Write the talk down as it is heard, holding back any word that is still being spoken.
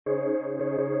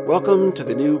Welcome to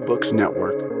the New Books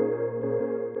Network.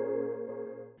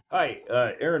 Hi,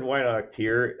 Aaron Weinacht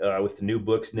here with the New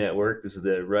Books Network. This is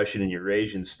the Russian and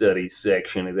Eurasian Studies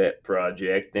section of that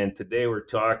project. And today we're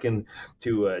talking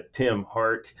to Tim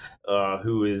Hart,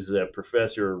 who is a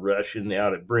professor of Russian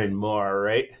out at Bryn Mawr,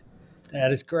 right?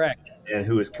 That is correct. And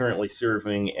who is currently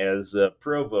serving as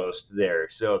provost there.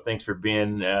 So thanks for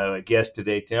being a guest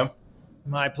today, Tim.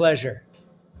 My pleasure.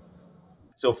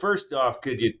 So first off,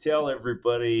 could you tell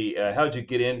everybody how'd you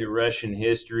get into Russian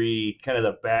history, kind of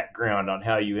the background on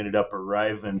how you ended up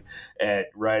arriving at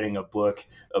writing a book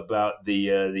about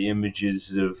the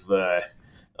images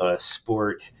of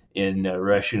sport in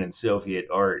Russian and Soviet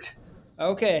art?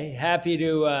 Okay, happy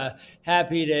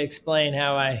to explain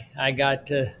how I got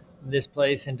to this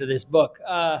place and to this book.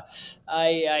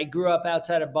 I grew up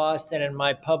outside of Boston, and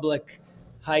my public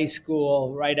high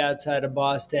school right outside of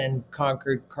Boston,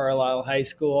 Concord Carlisle High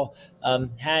School,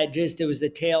 it was the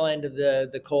tail end of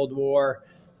the Cold War.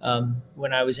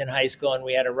 When I was in high school, and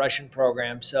we had a Russian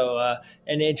program. So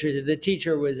the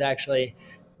teacher was actually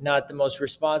not the most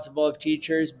responsible of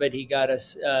teachers, but he got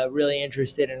us really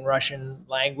interested in Russian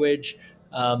language.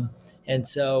 And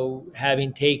so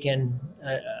having taken,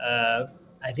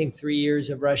 I think 3 years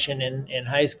of Russian in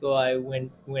high school, I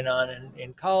went on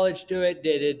in college to it,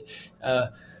 did it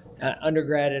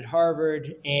undergrad at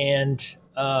Harvard, and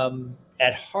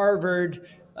at Harvard,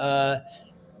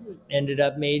 ended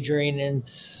up majoring in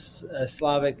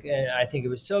Slavic, I think it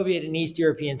was Soviet and East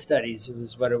European Studies,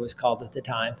 was what it was called at the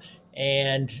time.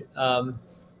 And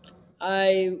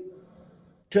I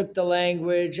took the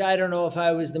language. I don't know if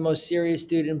I was the most serious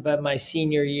student, but my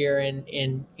senior year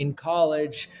in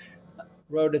college,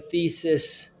 wrote a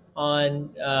thesis on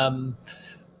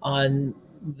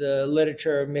the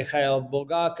literature of Mikhail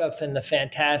Bulgakov and the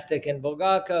fantastic in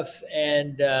Bulgakov,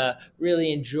 and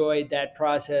really enjoyed that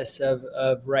process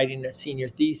of writing a senior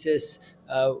thesis.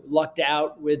 Lucked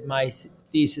out with my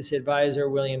thesis advisor,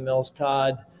 William Mills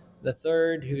Todd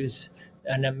III, who's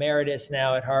an emeritus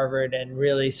now at Harvard, and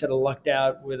really sort of lucked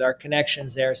out with our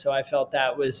connections there. So I felt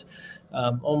that was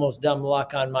almost dumb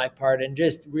luck on my part. And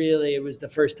just really, it was the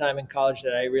first time in college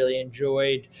that I really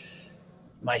enjoyed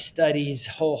my studies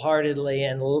wholeheartedly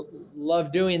and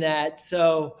loved doing that.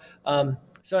 So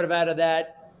sort of out of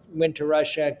that, went to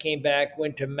Russia, came back,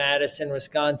 went to Madison,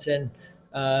 Wisconsin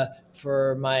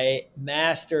for my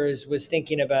master's, was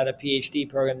thinking about a PhD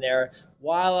program there.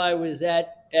 While I was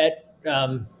at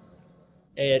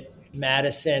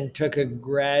Madison, took a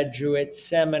graduate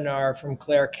seminar from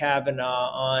Claire Cavanaugh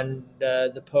on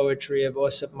the poetry of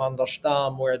Osip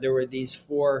Mandelstam, where there were these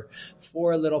four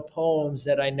little poems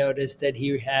that I noticed that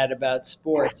he had about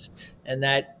sports, and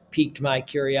that piqued my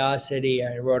curiosity.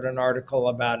 I wrote an article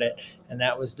about it, and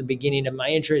that was the beginning of my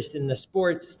interest in the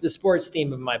sports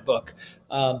theme of my book.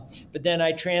 But then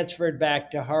I transferred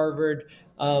back to Harvard,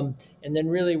 and then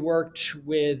really worked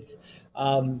with.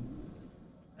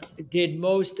 Did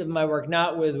most of my work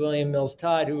not with William Mills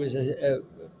Todd, who was a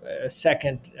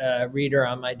second reader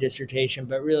on my dissertation,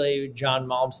 but really John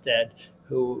Malmstead,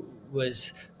 who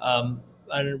was a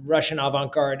Russian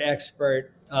avant-garde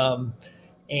expert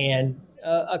and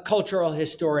a cultural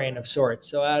historian of sorts.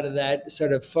 So out of that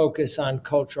sort of focus on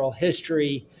cultural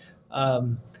history,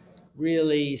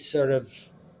 really sort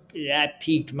of that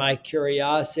piqued my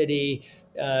curiosity.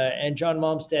 And John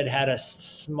Malmstead had a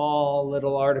small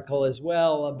little article as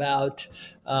well about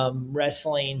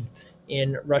wrestling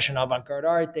in Russian avant-garde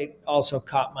art that also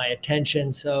caught my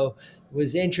attention. So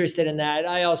was interested in that.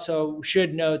 I also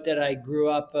should note that I grew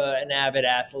up an avid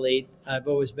athlete. I've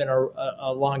always been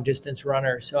a long distance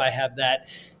runner, so I have that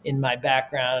in my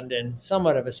background, and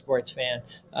somewhat of a sports fan.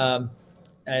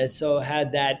 So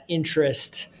had that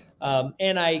interest,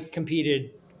 and I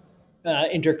competed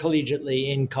intercollegiately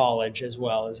in college as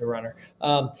well as a runner.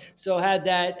 So had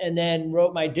that, and then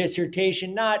wrote my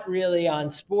dissertation, not really on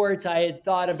sports. I had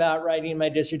thought about writing my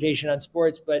dissertation on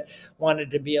sports, but wanted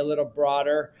to be a little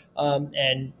broader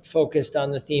and focused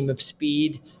on the theme of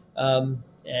speed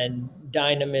and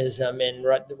dynamism in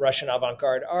Russian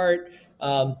avant-garde art.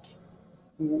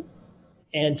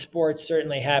 And sports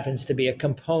certainly happens to be a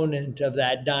component of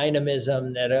that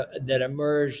dynamism that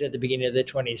emerged at the beginning of the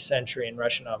 20th century in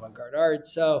Russian avant-garde art.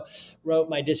 So wrote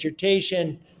my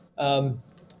dissertation. Out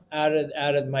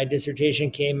of my dissertation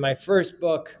came my first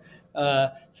book,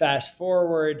 Fast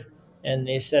Forward, and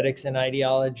the Aesthetics and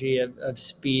Ideology of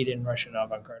Speed in Russian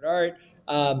Avant-Garde Art.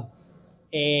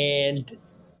 And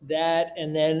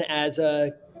then as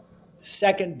a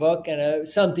second book and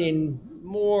something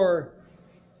more,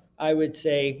 I would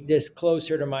say, this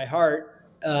closer to my heart,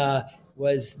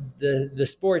 the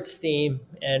sports theme,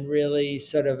 and really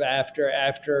sort of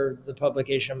after the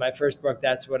publication of my first book,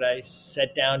 that's what I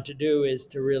set down to do, is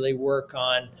to really work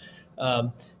on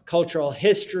cultural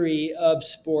history of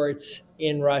sports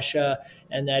in Russia,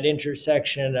 and that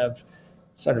intersection of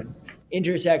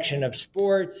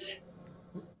sports,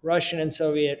 Russian and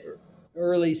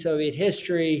early Soviet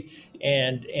history,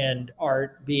 and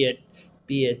art, be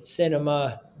it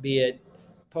cinema, be it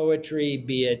poetry,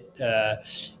 be it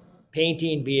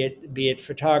painting, be it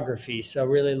photography. So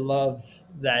really love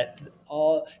that.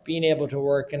 All being able to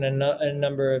work in a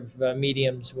number of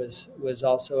mediums was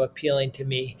also appealing to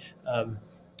me,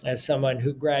 as someone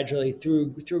who gradually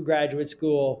through graduate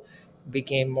school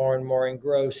became more and more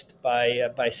engrossed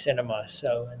by cinema.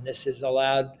 So, and this has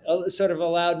allowed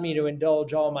me to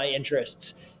indulge all my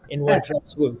interests in one fell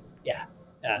swoop. Yeah.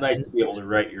 It's nice to be able to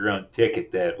write your own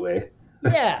ticket that way.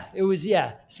 Yeah, it was.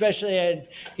 Yeah, especially.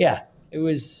 It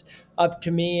was up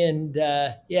to me, and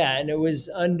and it was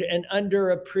an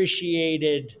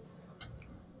underappreciated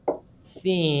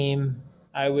theme,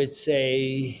 I would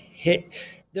say.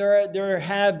 There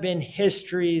have been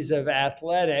histories of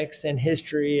athletics and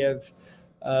history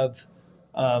of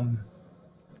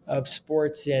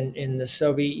sports in the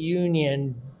Soviet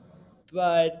Union,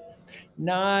 but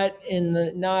not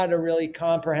a really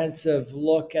comprehensive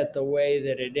look at the way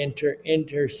that it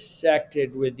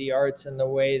intersected with the arts, and the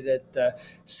way that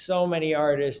so many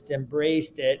artists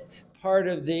embraced it. Part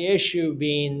of the issue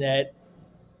being that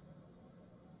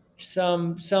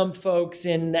some folks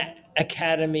in the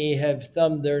academy have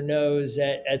thumbed their nose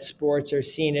at sports, or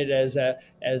seen it as a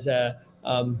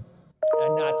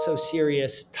not so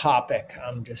serious topic.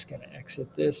 I'm just going to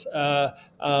exit this,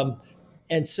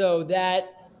 and so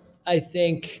that, I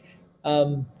think,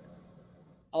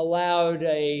 allowed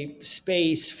a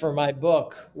space for my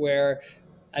book where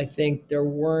I think there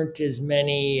weren't as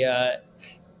many,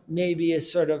 maybe a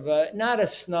sort of not a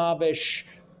snobbish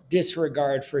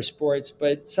disregard for sports,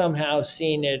 but somehow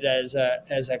seeing it as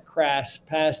a crass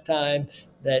pastime.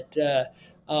 That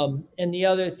and the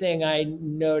other thing I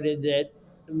noted, that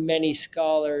many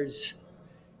scholars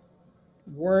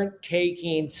weren't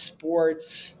taking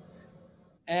sports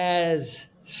as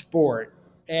sport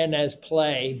and as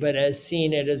play, but as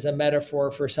seeing it as a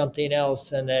metaphor for something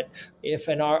else, and that if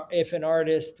an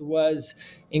artist was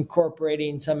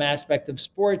incorporating some aspect of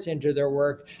sports into their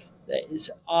work,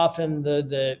 often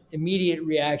the immediate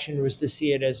reaction was to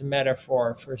see it as a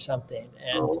metaphor for something,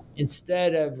 and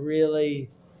instead of really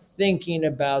thinking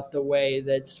about the way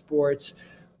that sports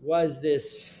was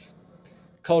this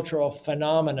cultural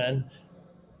phenomenon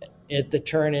at the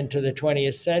turn into the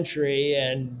 20th century,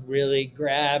 and really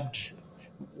grabbed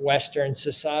Western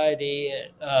society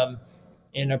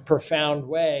in a profound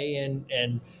way, and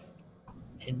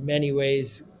in many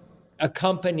ways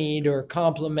accompanied or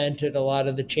complemented a lot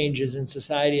of the changes in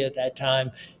society at that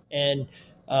time. And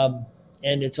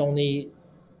it's only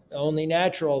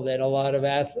natural that a lot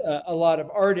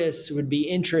of artists would be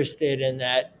interested in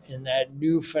that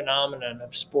new phenomenon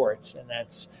of sports, and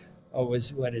that's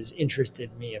always what has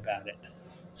interested me about it.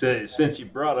 So, since you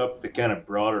brought up the kind of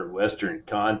broader Western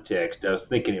context, I was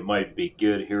thinking it might be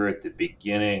good here at the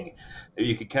beginning if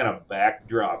you could kind of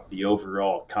backdrop the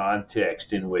overall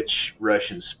context in which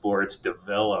Russian sports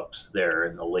develops there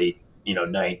in the late,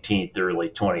 19th, early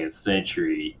 20th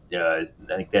century. I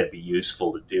think that'd be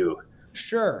useful to do.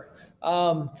 Sure.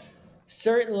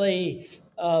 Certainly,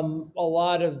 a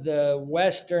lot of the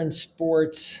Western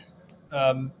sports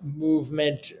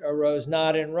movement arose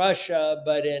not in Russia,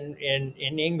 but in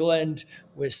England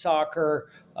with soccer.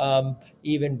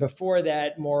 Even before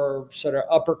that, more sort of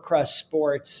upper crust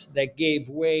sports that gave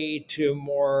way to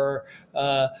more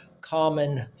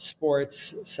common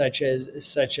sports such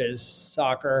as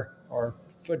soccer or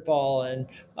football, and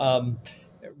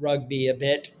rugby a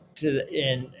bit.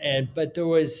 But there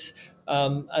was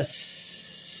a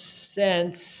sense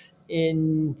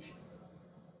in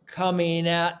coming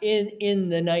out in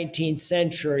the 19th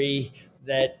century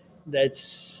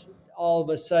that's all of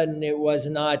a sudden it was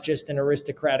not just an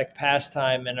aristocratic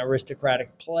pastime and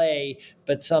aristocratic play,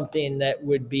 but something that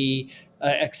would be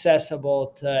accessible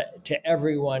to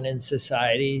everyone in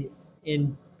society.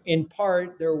 In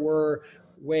part, there were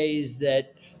ways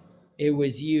that it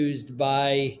was used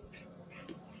by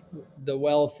the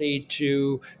wealthy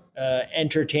to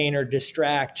entertain or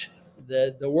distract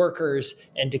the workers,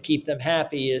 and to keep them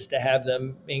happy is to have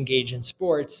them engage in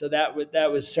sports. So that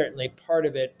was certainly part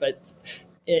of it. But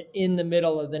in the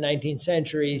middle of the 19th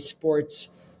century,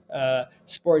 sports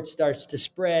starts to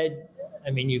spread.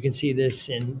 I mean, you can see this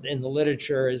in the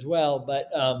literature as well. But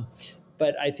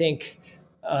I think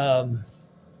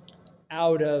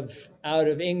out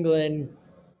of England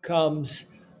comes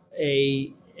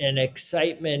an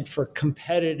excitement for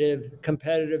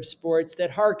competitive sports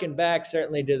that harken back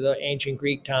certainly to the ancient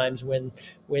Greek times when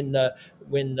the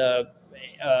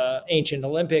ancient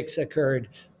Olympics occurred.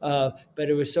 But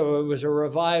it was a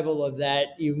revival of that.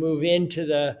 You move into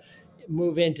the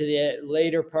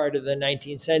later part of the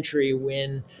 19th century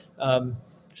when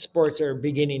sports are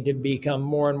beginning to become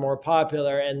more and more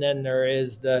popular, and then there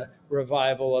is the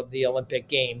revival of the Olympic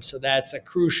Games. So that's a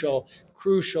crucial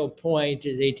point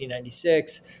is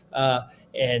 1896,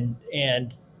 and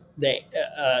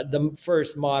the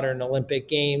first modern Olympic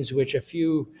Games, which a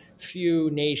few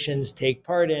nations take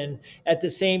part in. At the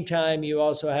same time, you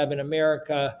also have in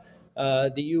America,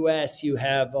 the U.S., you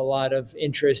have a lot of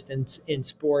interest in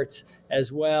sports as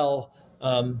well,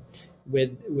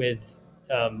 with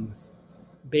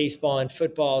baseball and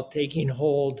football taking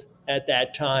hold at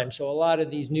that time. So a lot of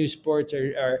these new sports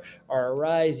are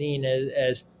arising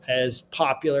as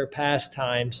popular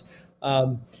pastimes,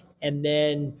 and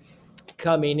then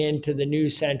coming into the new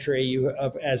century,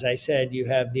 as I said, you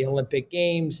have the Olympic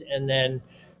Games, and then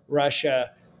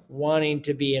Russia wanting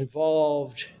to be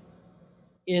involved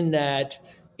in that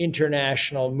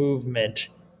international movement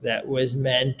that was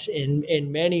meant in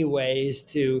many ways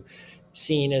to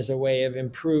seen as a way of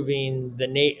improving the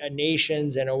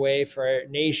nations and a way for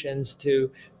nations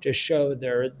to show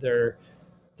their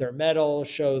medal,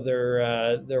 show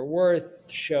their worth,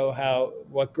 show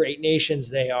what great nations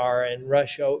they are. And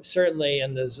Russia certainly,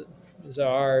 and the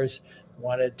czars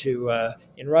wanted to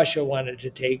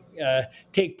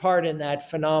take part in that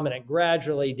phenomenon.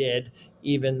 Gradually did,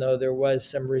 even though there was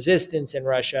some resistance in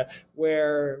Russia.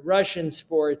 Where Russian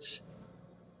sports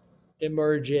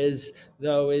emerges,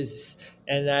 though,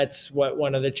 and that's what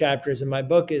one of the chapters in my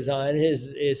book is on,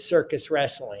 is circus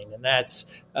wrestling, and that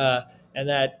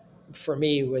for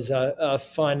me was a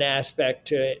fun aspect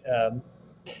to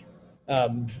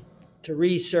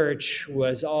research,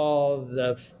 was all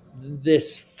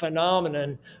this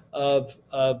phenomenon of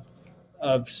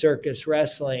circus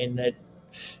wrestling that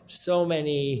so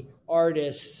many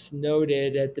artists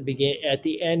noted at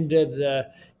the end of the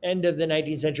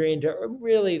 19th century into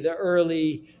really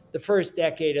the first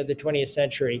decade of the 20th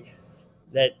century,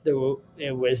 that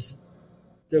it was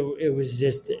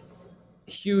just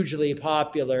hugely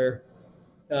popular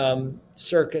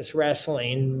circus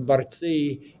wrestling,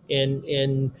 борцы,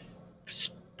 in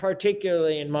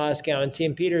particularly in Moscow and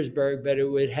St. Petersburg, but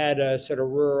it had a sort of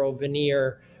rural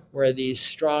veneer where these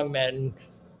strongmen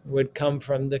would come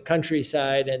from the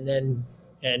countryside and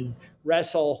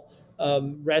wrestle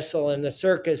in the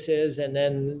circuses, and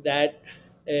then that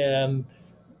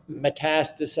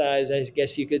metastasized, I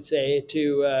guess you could say,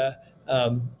 to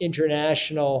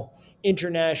international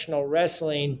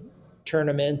wrestling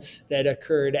tournaments that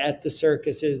occurred at the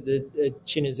circuses, the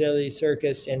Chinozeli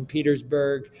Circus in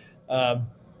Petersburg, a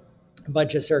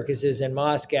bunch of circuses in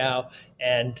Moscow,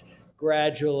 and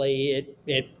gradually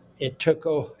it took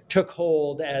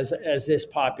hold as this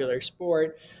popular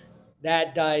sport.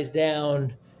 That dies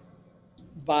down.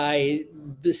 By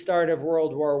the start of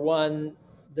World War I,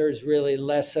 there's really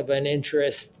less of an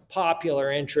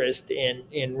popular interest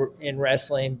in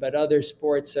wrestling, but other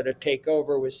sports sort of take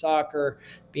over, with soccer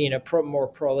being a more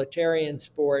proletarian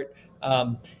sport,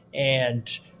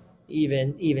 and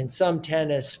even some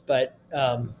tennis, but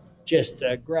just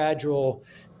a gradual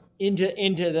into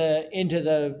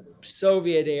the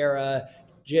Soviet era,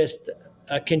 just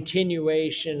a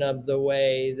continuation of the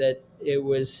way that it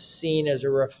was seen as a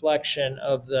reflection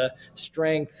of the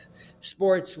strength.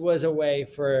 Sports was a way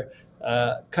for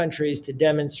countries to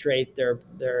demonstrate their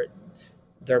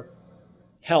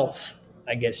health,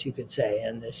 I guess you could say,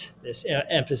 and this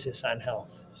emphasis on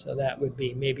health. So that would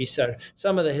be maybe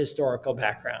some of the historical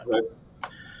background. Right.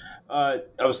 I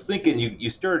was thinking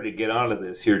you started to get onto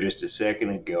this here just a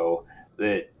second ago,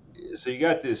 so you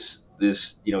got this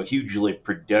hugely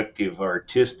productive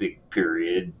artistic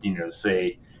period,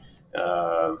 say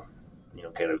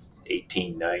kind of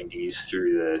 1890s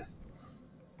through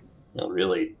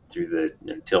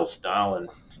until Stalin.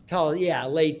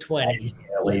 Late 20s.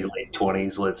 Late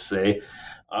 20s, let's say.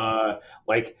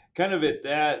 Like kind of at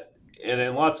that, and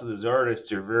then lots of those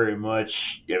artists are very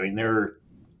much,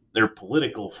 they're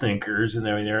political thinkers, and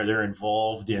they're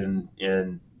involved in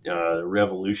the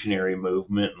revolutionary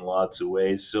movement in lots of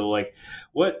ways. So like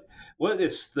what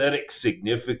aesthetic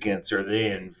significance are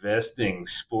they investing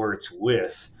sports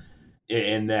with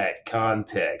in that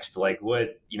context? Like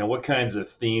what kinds of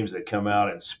themes that come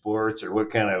out in sports, or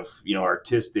what kind of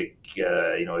artistic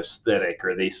aesthetic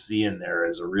are they seeing there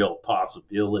as a real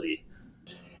possibility?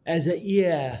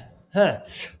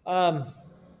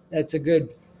 that's a good,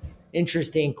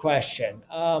 interesting question.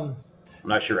 I'm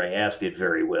not sure I asked it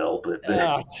very well, but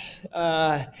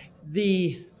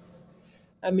The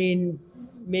I mean,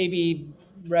 maybe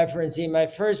referencing my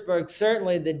first book,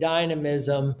 certainly the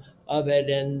dynamism of it,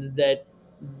 and that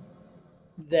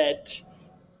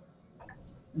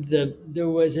there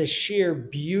was a sheer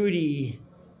beauty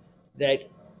that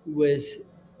was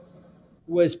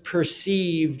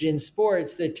perceived in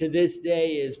sports that to this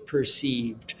day is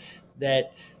perceived,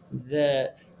 that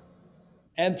the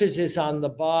emphasis on the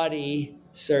body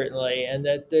certainly, and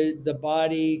that the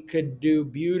body could do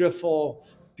beautiful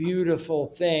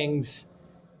things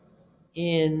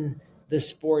in the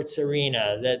sports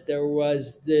arena, that there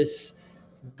was this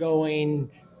going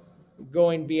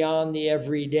beyond the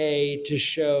everyday to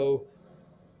show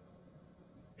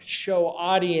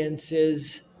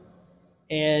audiences,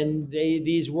 and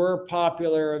these were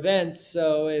popular events.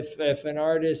 So if an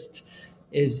artist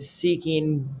is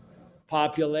seeking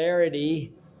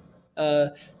popularity,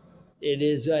 it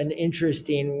is an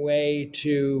interesting way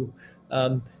to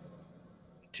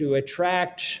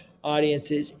attract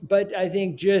audiences. But I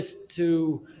think just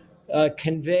to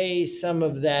convey some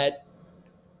of that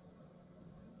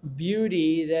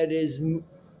beauty that is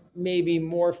maybe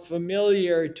more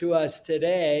familiar to us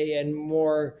today and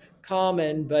more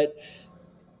common, but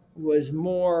was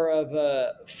more of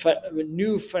a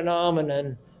new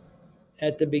phenomenon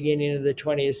at the beginning of the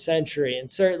 20th century. And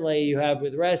certainly you have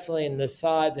with wrestling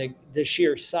the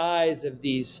sheer size of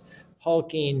these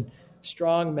hulking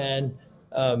strongmen,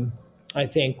 I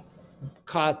think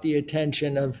caught the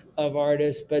attention of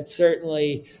artists, but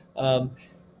certainly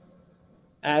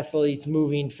athletes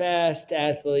moving fast,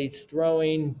 athletes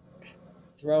throwing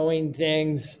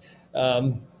things,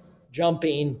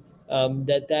 jumping,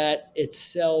 that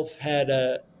itself had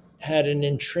an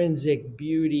intrinsic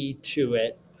beauty to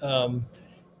it.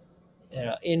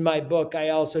 In my book, I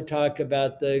also talk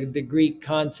about the Greek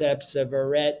concepts of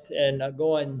arete and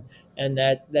agon, and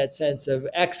that sense of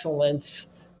excellence,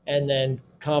 and then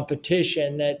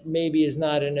competition that maybe is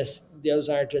not those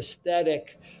aren't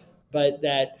aesthetic, but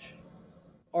that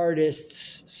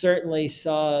artists certainly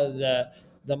saw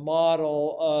the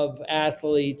model of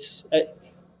athletes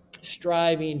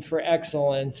striving for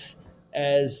excellence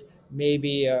as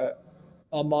maybe a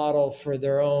model for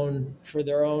their own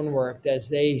work, as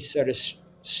they sort of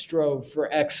strove for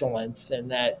excellence, and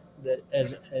that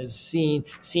as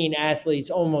seen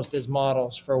athletes almost as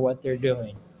models for what they're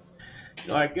doing.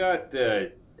 I got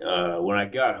when I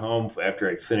got home after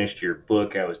I finished your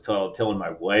book, I was telling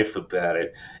my wife about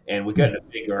it, and we got in a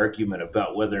big argument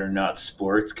about whether or not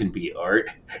sports can be art.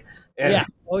 And yeah.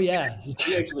 Oh, yeah.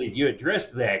 You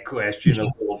addressed that question a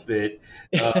little bit.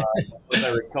 As I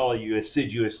recall, you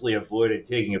assiduously avoided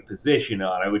taking a position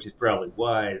on it, which is probably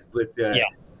wise. But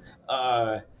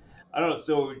I don't know.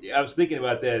 So I was thinking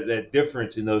about that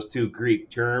difference in those two Greek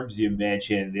terms you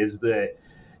mentioned. It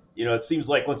seems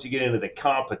like once you get into the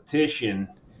competition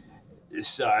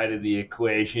side of the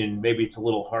equation, maybe it's a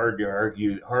little harder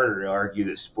to argue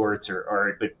that sports are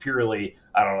art, but purely,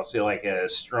 I don't know, say like a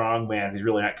strong man who's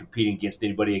really not competing against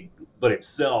anybody but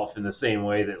himself, in the same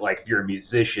way that, like, if you're a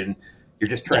musician, you're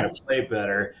just trying to play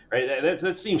better, right?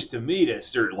 That seems to me to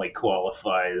certainly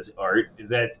qualify as art. Is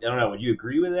that, I don't know, would you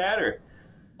agree with that, or?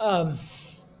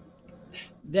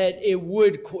 That it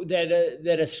would,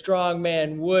 that a strong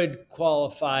man would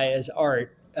qualify as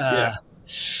art.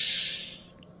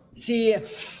 See,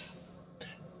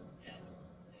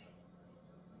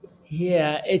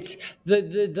 yeah, it's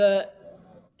the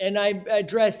and I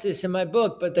address this in my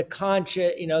book, but the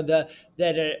conscious,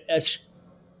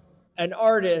 an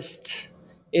artist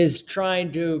is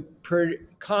trying to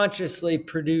consciously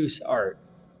produce art,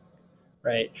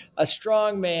 right? A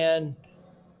strong man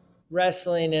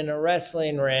wrestling in a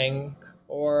wrestling ring,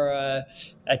 or a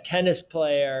tennis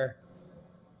player,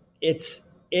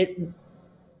 it's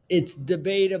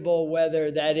debatable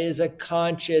whether that is a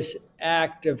conscious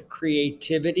act of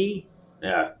creativity.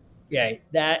 Yeah. Yeah.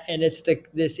 And it's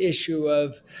this issue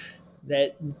of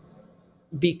that,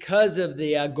 because of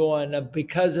the agon,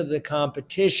 because of the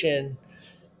competition,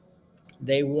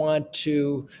 you want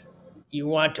to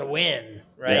win,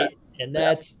 right? Yeah. And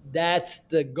that's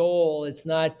the goal. It's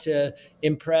not to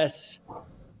impress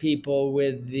people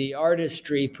with the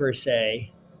artistry per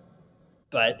se.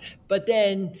 But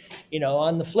then,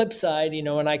 on the flip side,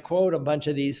 when I quote a bunch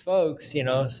of these folks, sort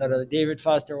of David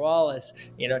Foster Wallace,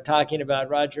 talking about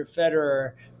Roger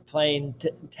Federer playing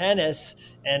tennis,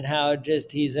 and how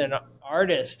just he's an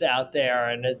artist out there,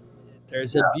 and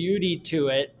there's a beauty to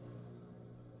it.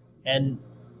 And,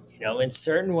 in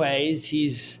certain ways,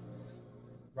 he's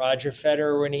Roger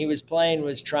Federer, when he was playing,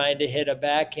 was trying to hit a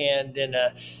backhand in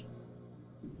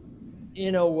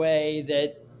a way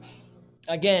that,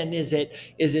 again, is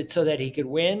it so that he could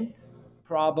win?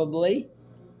 Probably.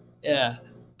 Yeah.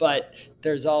 But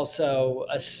there's also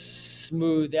a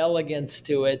smooth elegance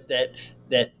to it that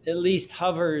at least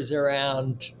hovers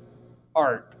around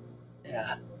art.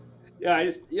 Yeah.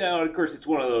 Yeah, of course, it's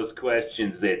one of those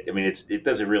questions that, I mean, it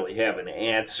doesn't really have an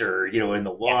answer, in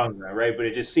the long run, right? But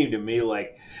it just seemed to me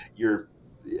like your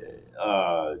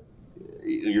uh,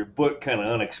 your book kind of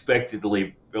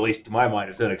unexpectedly, at least to my mind,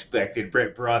 it's unexpected.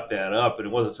 Brett brought that up, and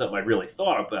it wasn't something I'd really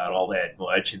thought about all that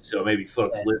much. And so maybe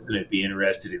folks listening would be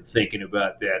interested in thinking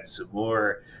about that some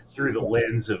more through the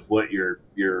lens of what you're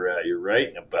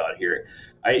writing about here.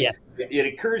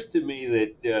 It occurs to me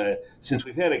that since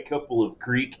we've had a couple of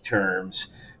Greek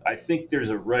terms, I think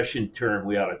there's a Russian term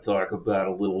we ought to talk about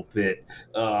a little bit,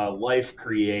 life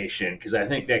creation, because I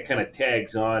think that kind of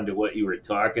tags on to what you were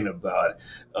talking about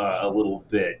a little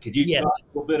bit. Could you talk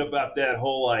a little bit about that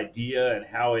whole idea and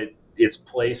how it's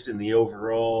placed in the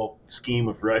overall scheme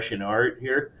of Russian art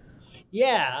here?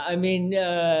 Yeah, I mean,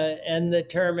 and the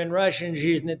term in Russian,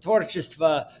 жизнь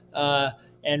творчество,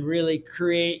 and really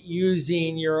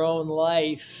using your own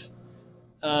life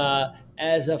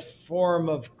as a form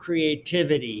of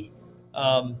creativity.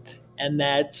 And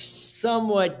that's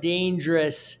somewhat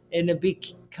dangerous, and it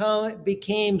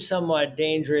became somewhat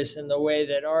dangerous in the way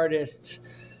that artists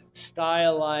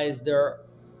stylize their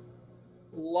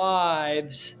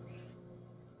lives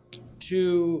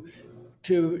to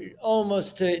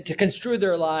almost to construe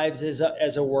their lives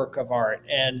as a work of art,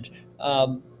 and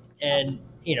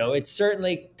it's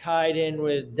certainly tied in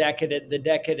with the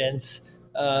decadence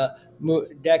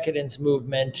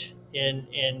movement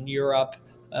in Europe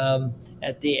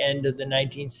at the end of the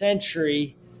 19th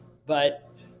century, but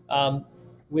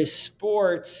with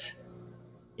sports,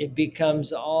 it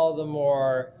becomes all the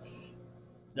more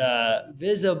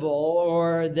visible,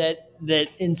 or that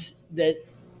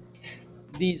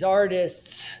these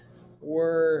artists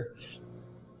were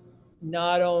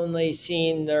not only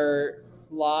seeing their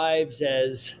lives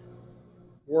as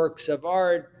works of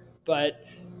art, but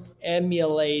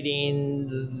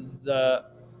emulating the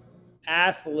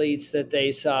athletes that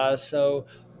they saw. So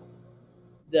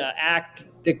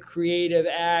the creative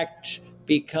act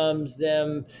becomes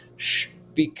them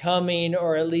becoming,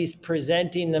 or at least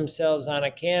presenting themselves on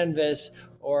a canvas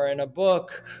or in a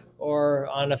book or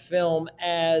on a film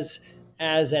as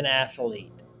an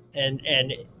athlete, and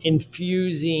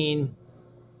infusing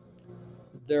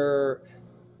their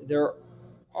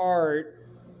art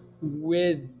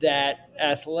with that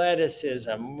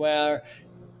athleticism,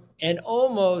 and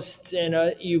almost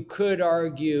you could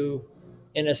argue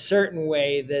in a certain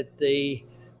way that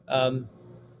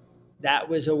that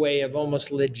was a way of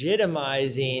almost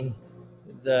legitimizing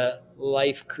the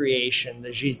life creation, the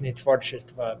жизнь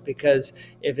творчества, because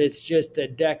if it's just a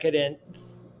decadent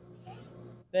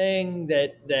thing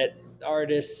that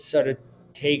artists sort of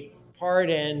take part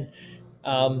in,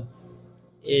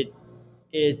 it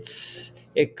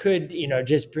could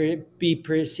just be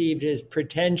perceived as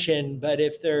pretension. But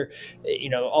if they're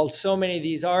so many of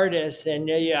these artists, and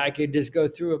I could just go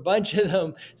through a bunch of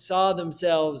them, saw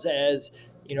themselves as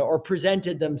or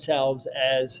presented themselves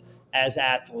as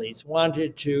athletes,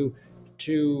 wanted to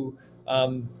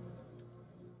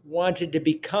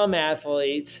become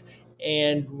athletes,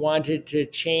 and wanted to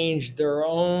change their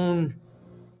own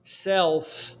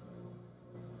self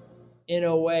in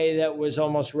a way that was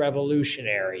almost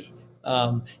revolutionary.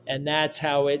 And that's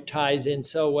how it ties in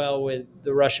so well with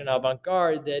the Russian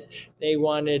avant-garde, that they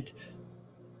wanted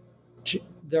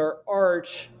their art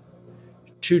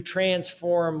to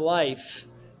transform life.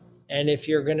 And if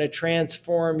you're going to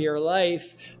transform your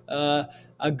life, a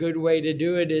good way to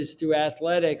do it is through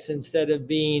athletics, instead of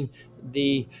being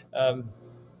the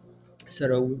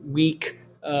sort of weak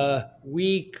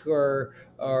or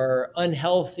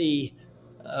unhealthy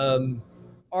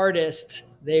artist.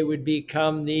 They would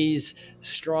become these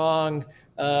strong,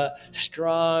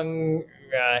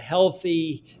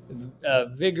 healthy,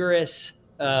 vigorous,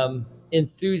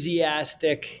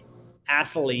 enthusiastic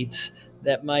athletes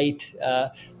that might,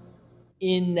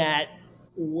 in that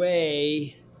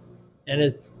way, and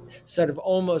it sort of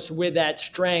almost with that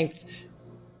strength,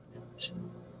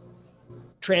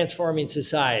 transforming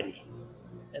society.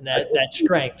 And that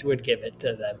strength would give it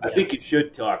to them. I think you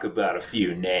should talk about a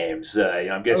few names.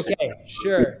 I'm guessing. Okay,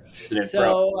 sure.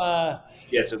 So,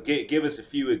 so give us a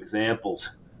few examples.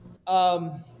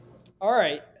 All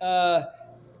right. One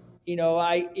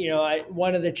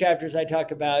of the chapters I talk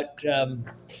about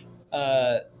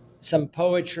some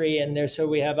poetry, and there. So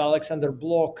we have Alexander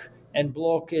Blok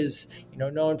Bloch is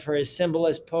known for his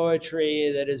symbolist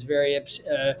poetry that is very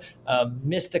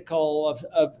mystical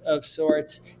of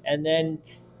sorts. And then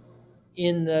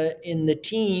in the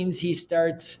teens, he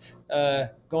starts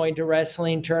going to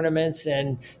wrestling tournaments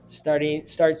and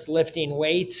starts lifting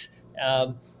weights.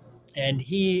 And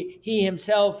he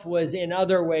himself was in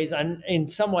other ways, in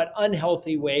somewhat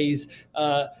unhealthy ways,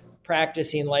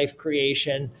 practicing life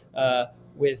creation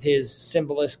with his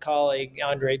symbolist colleague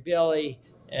Andre Billy,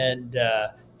 and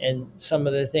some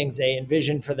of the things they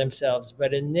envisioned for themselves.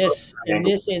 But in this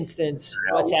instance,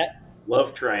 what's that?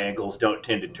 Love triangles don't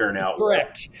tend to turn out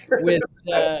correct well. With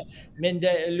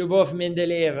Lyubov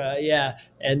Mendeleeva, yeah,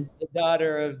 and the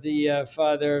daughter of the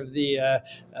father of the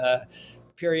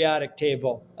periodic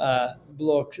table,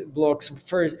 Bloch's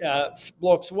first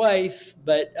Bloch's wife,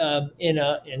 but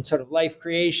in sort of life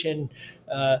creation,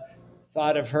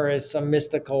 thought of her as some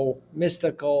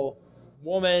mystical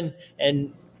woman,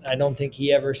 and I don't think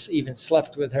he ever even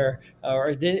slept with her,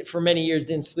 or for many years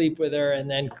didn't sleep with her, and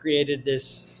then created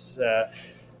this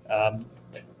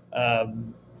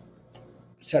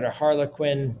sort of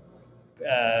Harlequin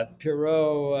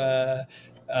Perrault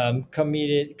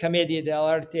Commedia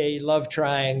dell'arte love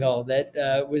triangle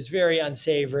that was very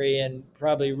unsavory and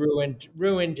probably ruined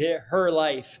her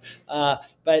life.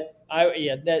 But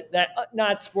that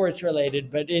not sports related,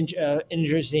 but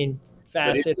interesting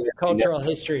facet of cultural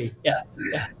history. Yeah.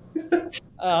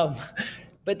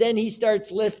 But then he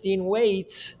starts lifting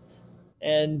weights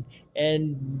and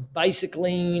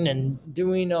bicycling and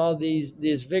doing all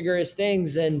these vigorous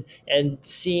things and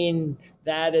seeing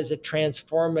that as a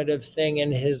transformative thing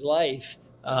in his life.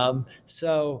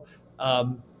 So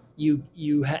you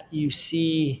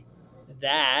see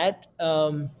that,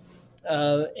 and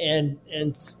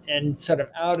sort of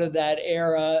out of that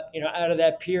era, out of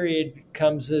that period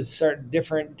comes a certain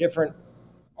different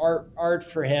art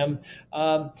for him.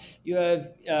 You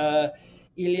have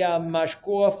Ilya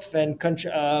Mashkov and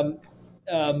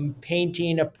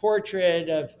painting a portrait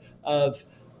of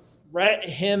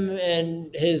him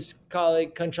and his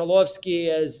colleague Konchalovsky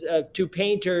as two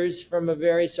painters from a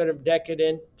very sort of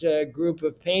decadent group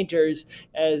of painters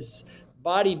as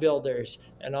bodybuilders,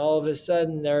 and all of a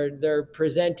sudden they're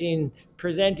presenting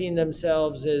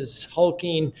themselves as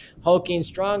hulking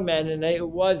strongmen, and it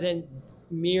wasn't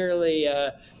merely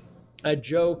a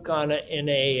joke in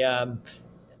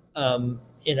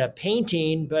a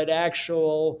painting, but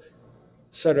actual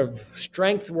sort of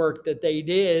strength work that they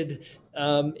did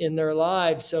in their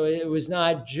lives. So it was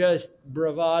not just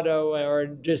bravado or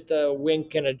just a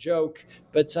wink and a joke,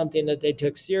 but something that they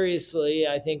took seriously.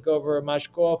 I think over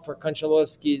Mashkov or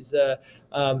Konchalovsky's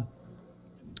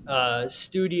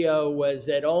studio was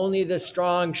that only the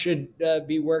strong should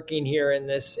be working here in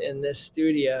this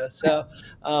studio. So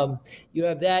you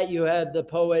have that. You have the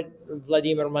poet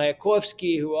Vladimir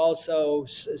Mayakovsky, who also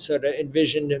sort of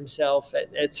envisioned himself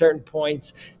at certain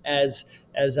points as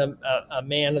a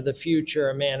man of the future,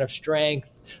 a man of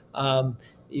strength.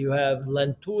 You have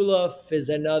Lentulov is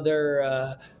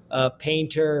another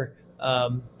painter.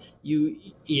 And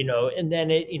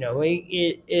then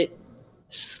it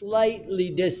slightly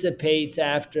dissipates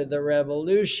after the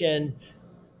revolution,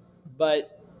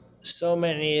 but so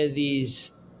many of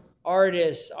these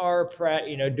artists are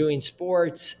doing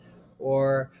sports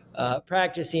or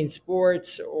practicing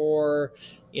sports, or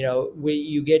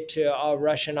you get to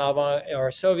Russian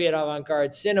or Soviet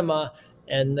avant-garde cinema,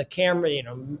 and the camera,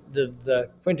 the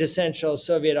quintessential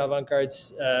Soviet avant-garde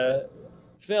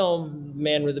film,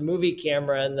 man with the movie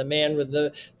camera, and the man with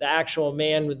the actual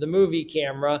man with the movie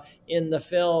camera in the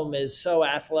film is so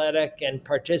athletic and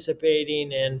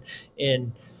participating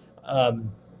in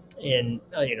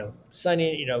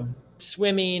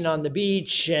swimming on the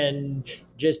beach, and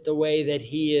just the way that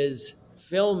he is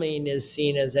filming is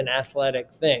seen as an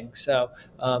athletic thing. So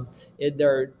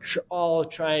they're all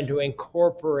trying to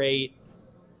incorporate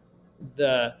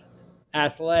the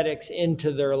athletics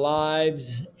into their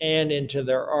lives and into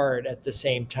their art at the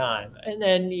same time. And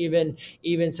then even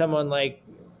someone like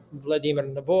Vladimir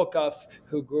Nabokov,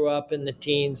 who grew up in the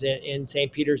teens in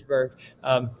St. Petersburg,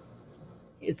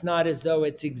 it's not as though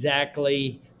it's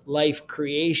exactly life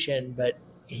creation, but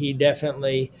he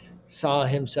definitely saw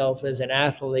himself as an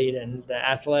athlete, and the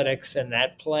athletics and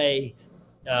that play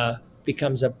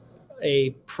becomes a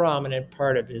prominent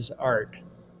part of his art.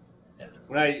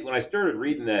 When I started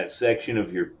reading that section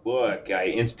of your book, I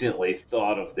instantly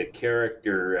thought of the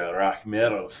character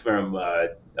Rakhmetov from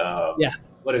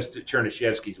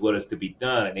Chernyshevsky's "What Is to Be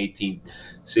Done" in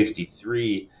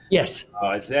 1863. Yes.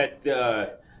 Is that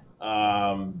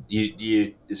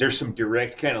Is there some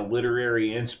direct kind of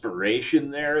literary inspiration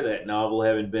there, that novel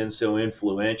having been so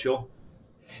influential?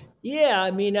 Yeah, I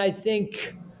mean,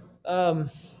 um,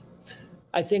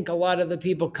 I think a lot of the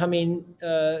people coming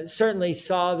certainly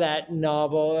saw that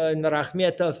novel, and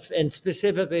Rakhmetov, and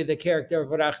specifically the character of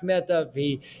Rakhmetov.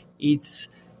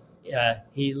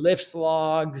 He lifts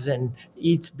logs and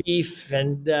eats beef,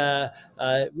 and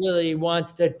really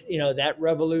wants to, that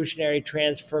revolutionary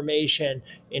transformation.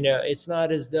 It's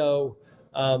not as though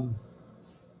um,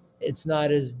 it's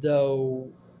not as though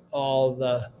all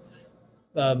the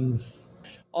um,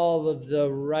 all of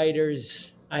the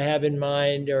writers I have in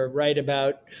mind or write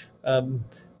about um,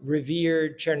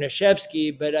 revered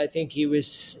Chernyshevsky, but I think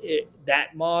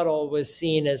that model was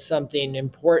seen as something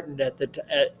important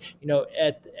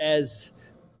as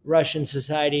Russian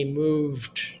society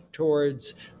moved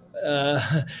towards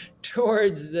uh,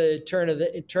 towards the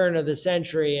turn of the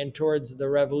century and towards the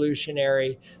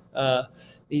revolutionary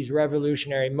these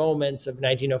revolutionary moments of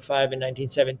 1905 and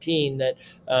 1917 that.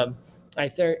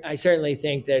 I certainly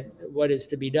think that What Is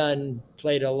to Be Done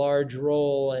played a large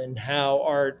role in how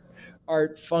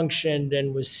art functioned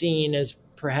and was seen as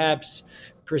perhaps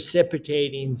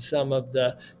precipitating some of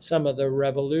the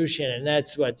revolution, and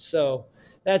that's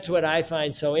what I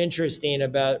find so interesting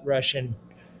about Russian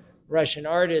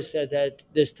artists at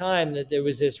this time, that there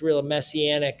was this real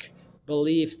messianic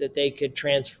belief that they could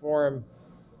transform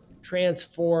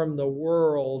the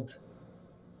world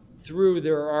through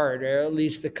their art, or at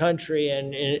least the country,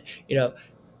 and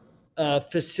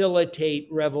facilitate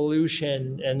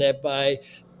revolution, and that by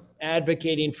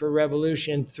advocating for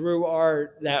revolution through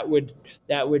art, that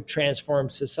would transform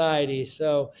society.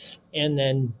 So, and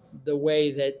then the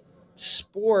way that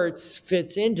sports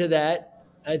fits into that,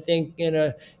 I think in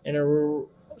a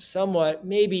somewhat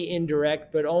maybe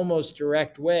indirect but almost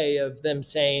direct way of them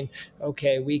saying,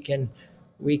 okay, we can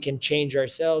change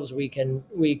ourselves,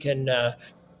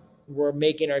 we're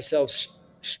making ourselves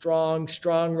strong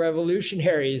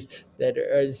revolutionaries.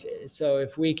 So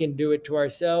if we can do it to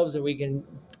ourselves and we can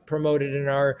promote it in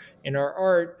our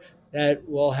art, that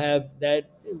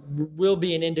will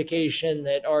be an indication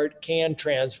that art can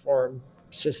transform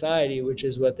society, which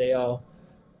is what they all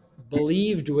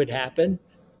believed would happen.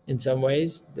 In some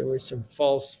ways, there were some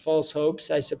false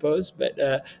hopes, I suppose, but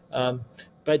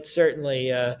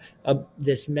certainly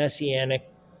this messianic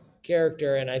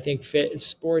character, and I think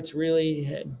sports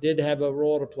really did have a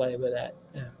role to play with that.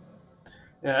 Yeah.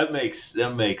 Yeah, that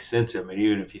makes sense. I mean,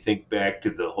 even if you think back to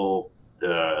the whole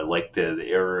like the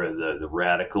era of the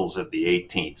radicals of the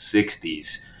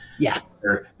 1860s, Yeah.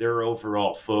 their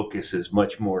overall focus is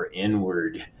much more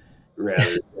inward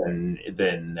rather than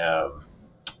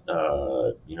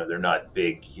they're not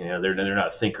big, they're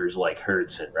not thinkers like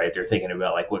Herzen, right? They're thinking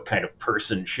about like, what kind of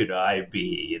person should I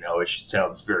be, which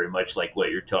sounds very much like what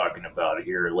you're talking about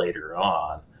here later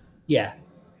on. Yeah.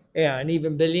 And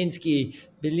even Belinsky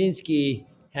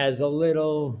has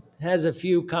a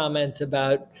few comments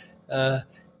about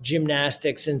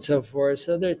gymnastics and so forth.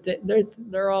 So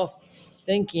they're all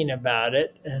thinking about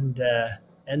it, and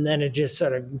then it just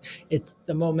sort of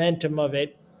the momentum of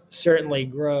it certainly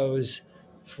grows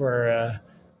for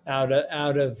out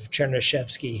of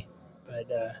Chernyshevsky, but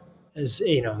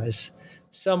as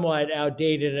somewhat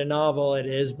outdated a novel it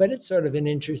is, but it's sort of an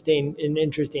interesting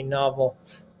novel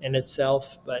in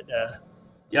itself. But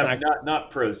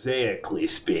not prosaically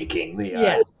speaking.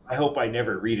 Yeah. I hope I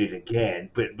never read it again.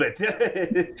 But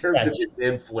in terms of its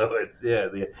influence,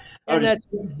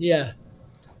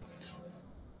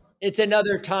 it's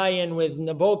another tie-in with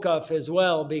Nabokov as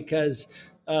well, because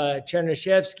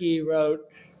Chernyshevsky wrote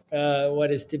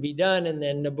What Is to Be Done, and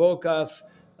then Nabokov,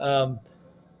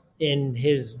 in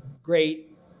his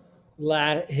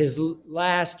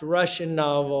last Russian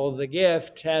novel, The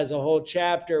Gift, has a whole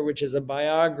chapter which is a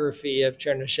biography of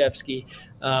Chernyshevsky,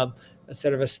 a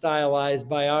sort of a stylized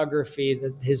biography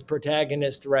that his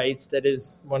protagonist writes. That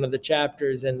is one of the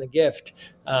chapters in The Gift.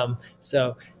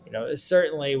 So it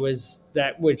certainly was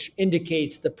that, which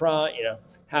indicates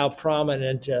how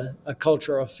prominent a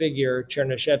cultural figure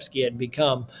Chernyshevsky had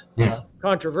become.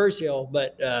 Controversial,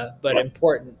 but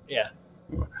important. Yeah.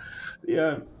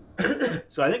 Yeah.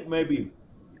 So I think maybe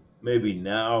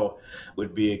now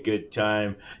would be a good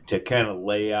time to kind of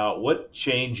lay out what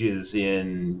changes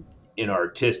in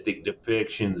artistic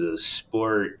depictions of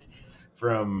sport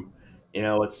from,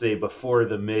 let's say before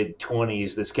the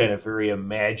mid-20s, this kind of very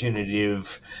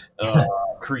imaginative,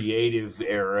 creative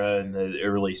era in the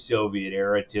early Soviet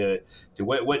era, to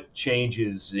what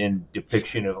changes in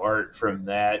depiction of art from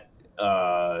that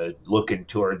looking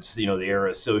towards, the era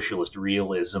of socialist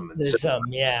realism. And so There's some,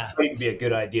 yeah. it might be a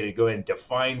good idea to go ahead and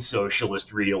define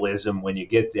socialist realism when you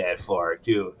get that far,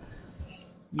 too.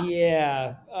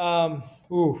 Yeah.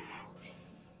 Oof.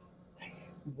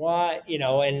 Why,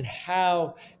 and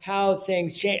how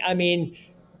things change. I mean,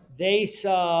 they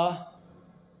saw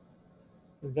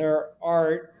their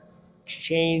art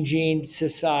changing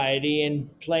society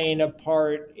and playing a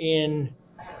part in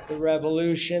the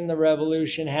revolution. The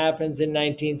revolution happens in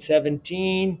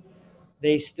 1917.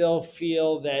 They still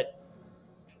feel that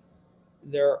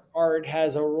their art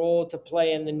has a role to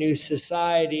play in the new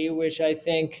society, which I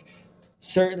think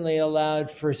certainly allowed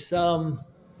for some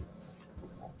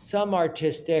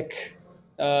artistic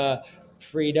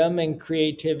freedom and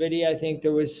creativity. I think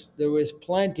there was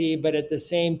plenty, but at the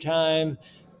same time,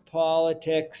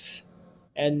 politics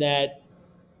and that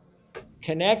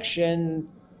connection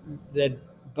that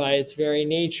by its very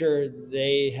nature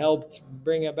they helped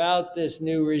bring about this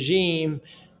new regime,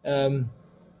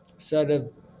 sort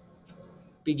of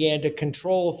began to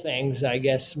control things, I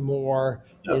guess, more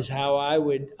is how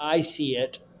I see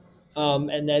it.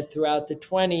 And that throughout the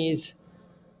 20s,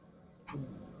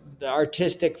 the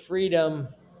artistic freedom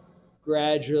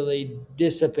gradually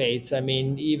dissipates.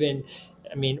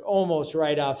 Almost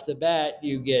right off the bat,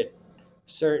 you get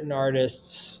certain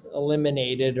artists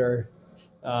eliminated or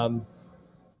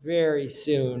very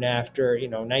soon after,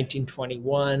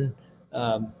 1921,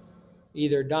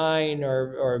 either dying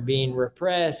or being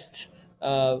repressed.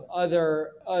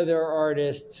 Other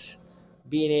artists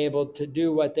being able to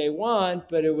do what they want,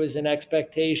 but it was an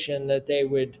expectation that they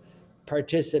would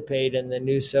participate in the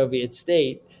new Soviet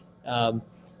state. And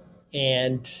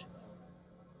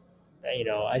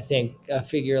I think a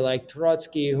figure like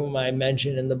Trotsky, whom I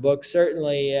mentioned in the book,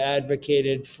 certainly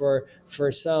advocated for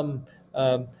some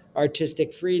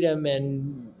artistic freedom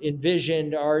and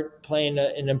envisioned art playing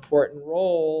an important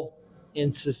role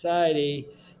in society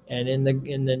and in the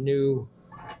new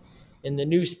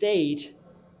state,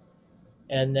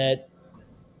 and that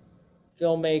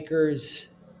filmmakers,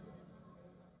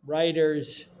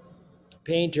 writers,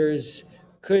 painters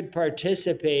could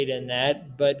participate in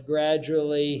that, but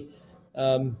gradually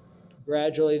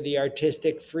the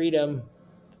artistic freedom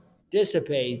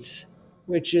dissipates,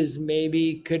 which is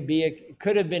maybe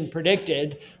could have been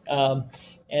predicted,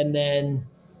 and then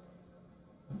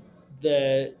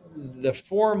the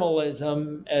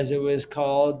formalism, as it was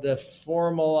called, the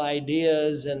formal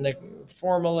ideas, and the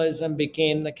formalism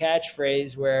became the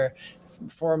catchphrase, where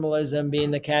formalism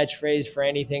being the catchphrase for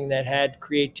anything that had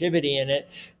creativity in it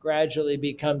gradually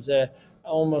becomes a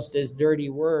almost as dirty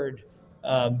word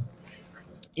throughout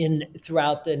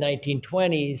the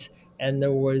 1920s, and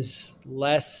there was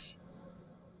less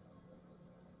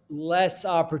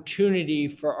opportunity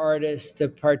for artists to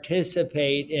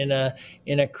participate in a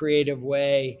creative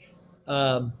way,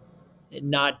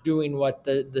 not doing what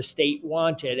the state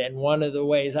wanted. And one of the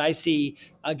ways I see,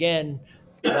 again,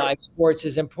 why sports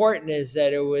is important is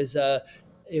that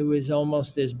it was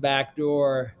almost this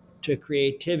backdoor to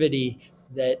creativity,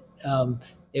 that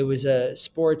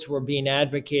sports were being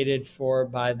advocated for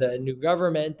by the new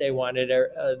government. They wanted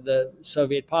the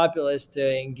Soviet populace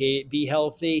to be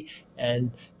healthy,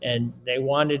 and they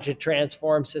wanted to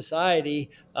transform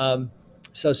society.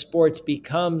 So sports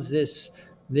becomes this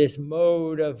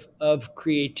mode of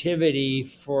creativity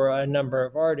for a number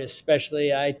of artists.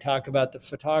 Especially, I talk about the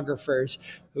photographers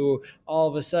who all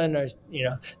of a sudden are,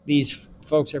 these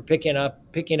folks are picking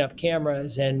up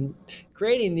cameras and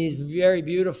creating these very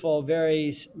beautiful,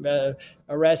 very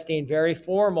arresting, very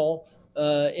formal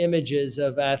images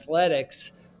of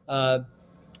athletics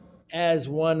as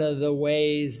one of the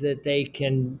ways that they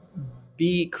can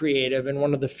be creative, and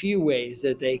one of the few ways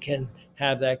that they can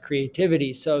have that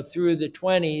creativity. So through the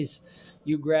 20s,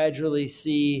 you gradually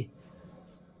see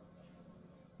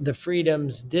the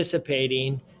freedoms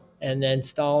dissipating, and then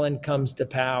Stalin comes to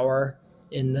power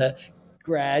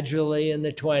gradually in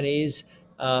the 20s,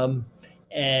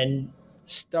 and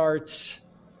starts,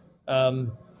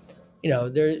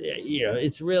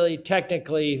 it's really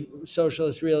technically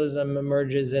socialist realism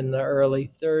emerges in the early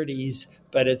 30s,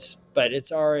 but it's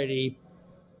already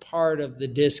part of the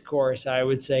discourse, I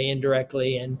would say,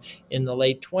 indirectly in the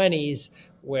late 20s,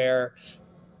 where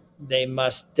they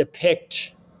must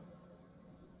depict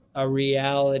a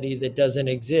reality that doesn't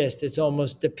exist. It's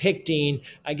almost depicting,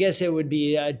 I guess it would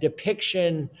be a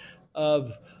depiction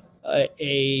of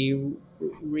a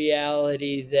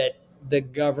reality that the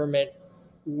government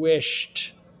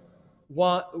was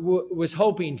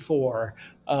hoping for,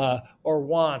 or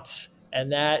wants.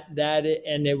 And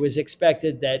and it was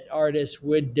expected that artists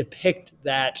would depict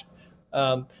that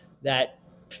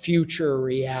future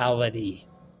reality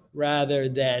rather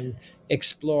than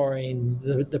exploring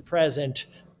the present,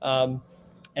 and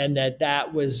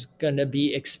that was going to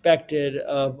be expected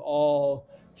of all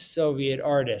Soviet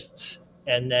artists.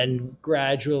 And then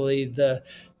gradually the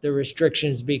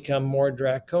restrictions become more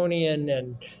draconian,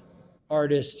 and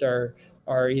artists are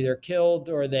either killed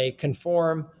or they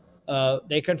conform.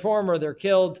 They conform or they're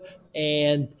killed,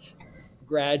 and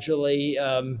gradually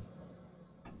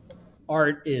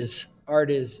art is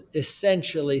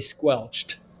essentially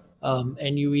squelched.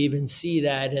 And you even see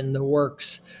that in the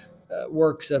works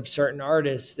of certain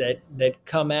artists that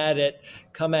come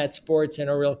at sports in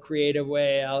a real creative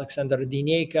way. Alexander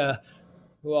Dineka,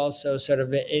 who also sort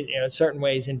of in certain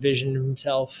ways envisioned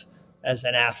himself as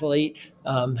an athlete,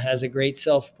 has a great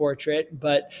self-portrait,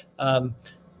 but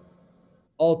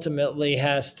ultimately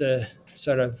has to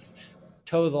sort of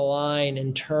toe the line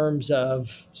in terms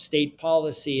of state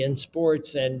policy in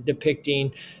sports and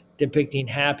depicting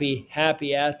happy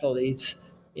athletes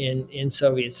in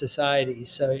Soviet society.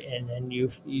 So, and then you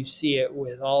see it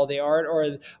with all the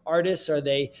artists, or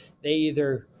they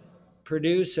either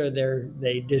produce or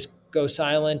they just go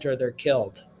silent or they're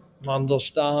killed.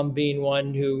 Mandelstam being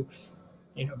one who,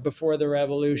 before the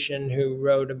revolution, who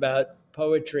wrote about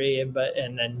poetry, and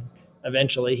then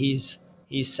eventually he's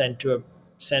sent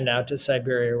out to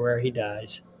Siberia, where he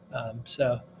dies.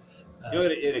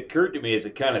 It occurred to me as a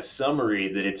kind of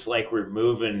summary that it's like we're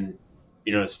moving,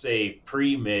 say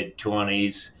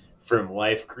pre-mid-20s from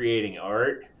life creating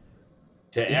art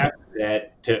to after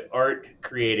that to art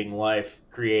creating life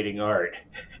creating art.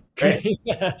 Right?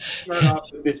 Start off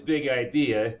with this big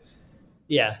idea.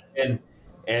 Yeah. And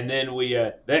then we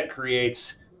that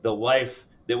creates the life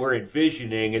that we're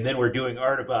envisioning, and then we're doing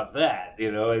art about that,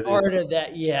 Art of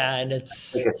that, yeah, and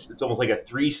it's almost like a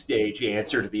 3-stage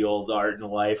answer to the old art and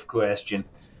life question.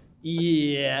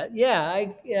 Yeah,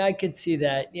 I could see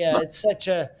that. Yeah, it's such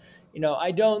a,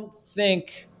 I don't,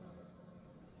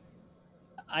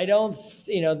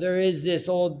 there is this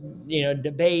old,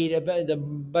 debate about the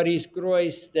Boris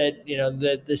Groys that,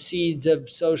 the seeds of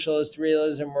socialist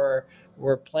realism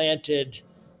were planted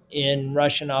in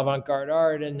Russian avant-garde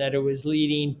art, and that it was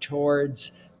leading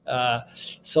towards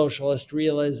socialist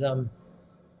realism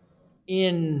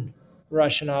in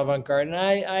Russian avant-garde. And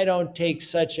I don't take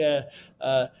such a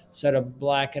sort of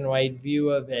black and white view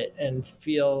of it, and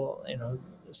feel,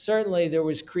 certainly there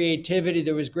was creativity,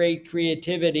 there was great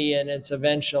creativity, and it's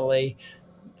eventually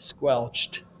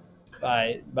squelched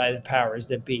by the powers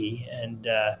that be. And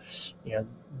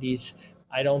these,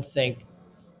 I don't think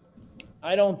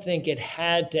it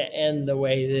had to end the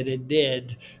way that it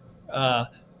did,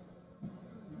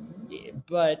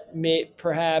 but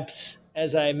perhaps,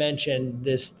 as I mentioned,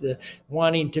 the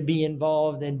wanting to be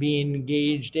involved and being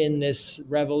engaged in this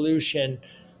revolution,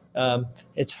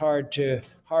 it's hard to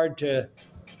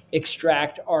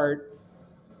extract art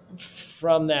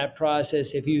from that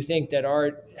process. If you think that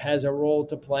art has a role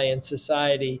to play in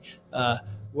society,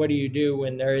 what do you do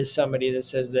when there is somebody that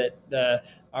says that,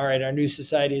 all right, our new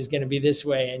society is going to be this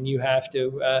way, and you have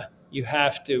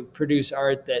to produce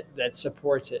art that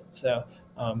supports it. So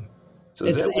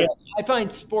I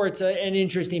find sports an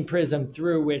interesting prism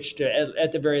through which to,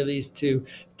 at the very least, to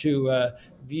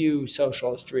view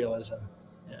socialist realism.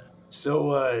 Yeah.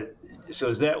 So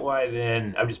is that why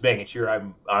then? I'm just making sure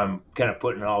I'm kind of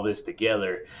putting all this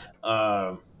together.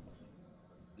 Is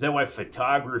that why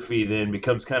photography then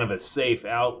becomes kind of a safe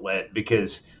outlet,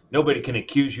 because nobody can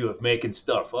accuse you of making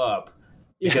stuff up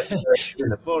because it's in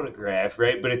the photograph,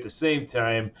 right? But at the same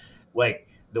time, like,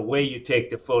 the way you take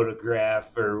the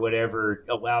photograph or whatever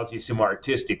allows you some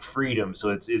artistic freedom. So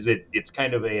it's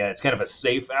kind of a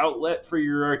safe outlet for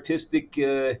your artistic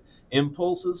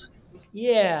impulses.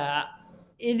 Yeah,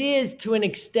 it is to an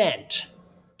extent,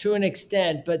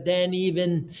 but then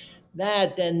even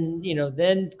that,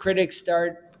 then critics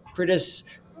start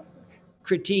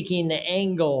critiquing the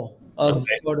angle of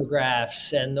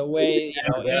photographs and the way,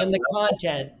 and the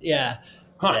content. Yeah.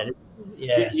 Huh.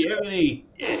 Yes. Do you have any,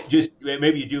 just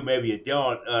maybe you do, maybe you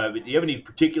don't, but do you have any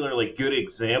particularly good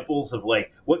examples of,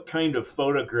 like, what kind of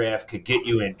photograph could get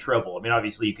you in trouble? I mean,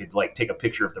 obviously you could, like, take a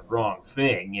picture of the wrong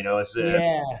thing, I'm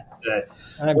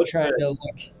trying to look.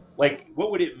 Like,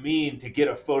 what would it mean to get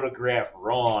a photograph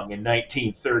wrong in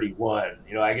 1931?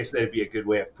 I guess that'd be a good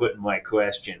way of putting my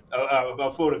question.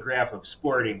 A photograph of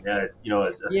sporting,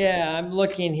 Yeah, I'm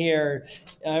looking here.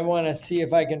 I want to see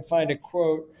if I can find a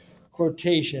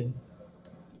quotation.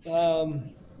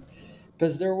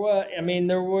 Because there were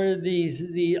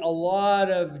a lot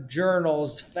of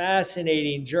journals,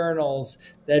 fascinating journals,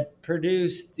 that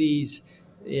produced these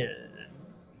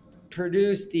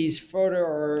produced these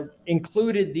or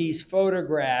included these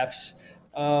photographs,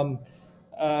 and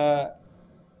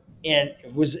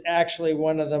it was actually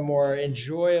one of the more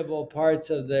enjoyable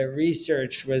parts of the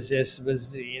research was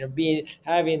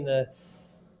having the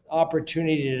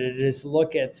opportunity to just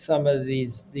look at some of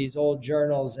these old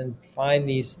journals and find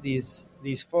these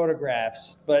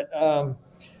photographs. But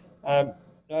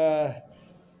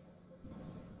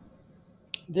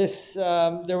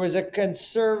there was a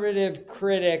conservative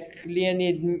critic,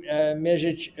 Leonid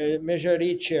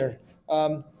Mezhericher,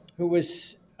 who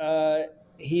was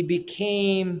he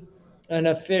became an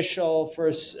official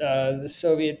for the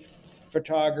Soviet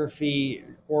photography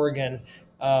organ,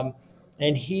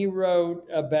 and he wrote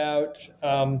about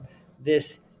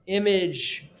this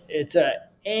image. It's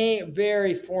a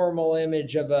very formal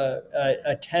image of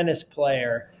a tennis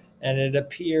player, and it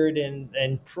appeared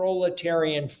in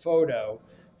Proletarian Photo.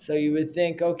 So you would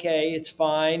think, okay, it's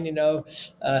fine,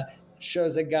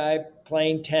 shows a guy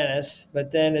playing tennis,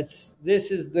 but then this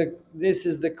is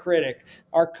the critic.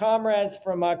 Our comrades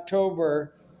from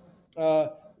October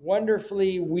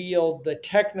wonderfully wield the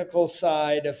technical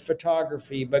side of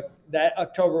photography, but that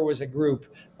October was a group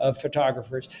of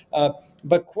photographers.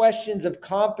 But questions of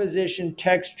composition,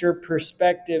 texture,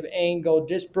 perspective, angle,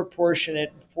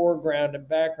 disproportionate foreground and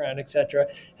background, etc.,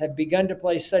 have begun to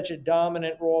play such a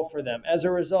dominant role for them. As a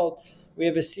result, we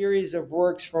have a series of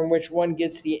works from which one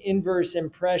gets the inverse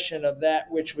impression of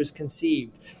that which was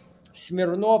conceived.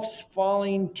 Smirnov's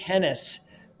Falling Tennis,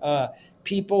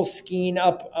 people skiing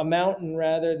up a mountain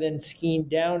rather than skiing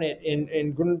down it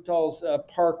in Grunthals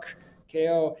Park,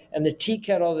 KO, and the tea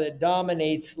kettle that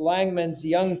dominates Langman's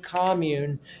Young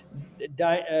Commune,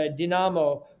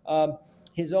 Dynamo,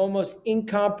 his almost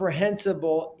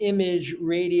incomprehensible image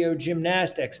radio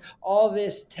gymnastics. All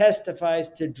this testifies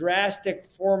to drastic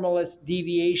formalist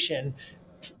deviation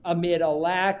amid a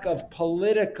lack of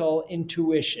political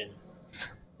intuition.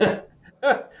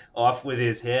 Off with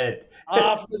his head.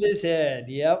 Off with his head.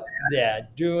 Yep. Yeah.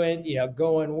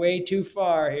 Going way too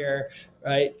far here,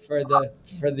 right? For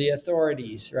the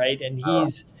authorities, right? And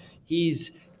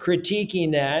he's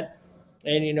critiquing that.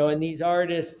 And, and these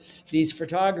artists, these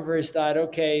photographers thought,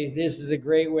 okay, this is a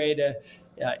great way to,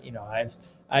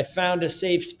 I've found a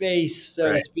safe space,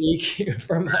 so to speak,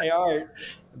 for my art.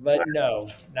 But no,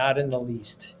 not in the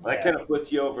least. That kind of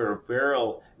puts you over a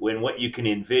barrel when what you can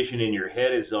envision in your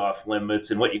head is off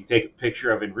limits and what you can take a picture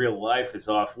of in real life is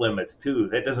off limits too.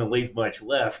 That doesn't leave much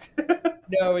left.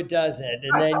 No, it doesn't.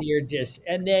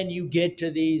 And then you get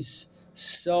to these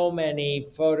so many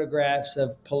photographs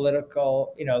of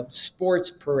political, sports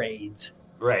parades.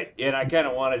 Right. And I kind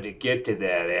of wanted to get to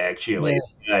that actually.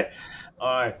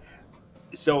 Yeah.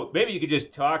 So maybe you could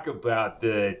just talk about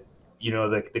the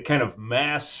kind of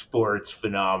mass sports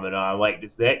phenomenon. Like,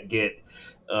 does that get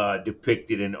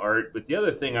depicted in art? But the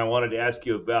other thing I wanted to ask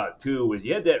you about too was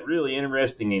you had that really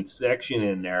interesting section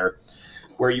in there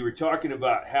where you were talking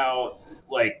about how,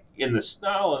 like, in the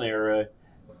Stalin era,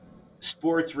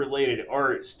 sports-related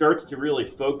art starts to really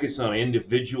focus on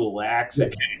individual acts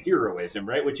and kind of heroism,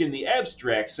 right? Which in the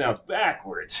abstract sounds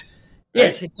backwards. Right?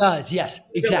 Yes, it does. Yes,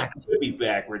 exactly. It could be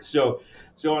backwards. So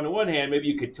on the one hand, maybe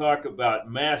you could talk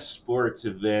about mass sports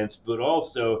events, but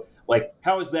also, like,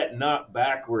 how is that not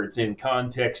backwards in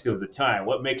context of the time?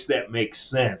 What makes that make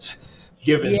sense?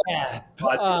 Given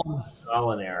the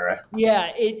Stalin era.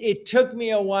 Yeah, it took me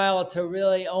a while to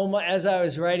really, as I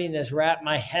was writing this, wrap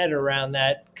my head around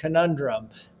that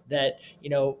conundrum that,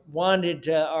 wanted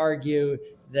to argue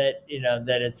that,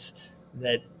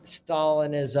 that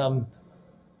Stalinism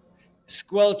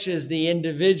squelches the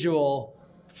individual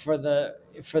for the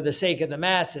sake of the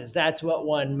masses. That's what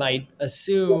one might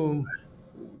assume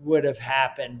would have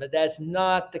happened, but that's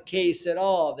not the case at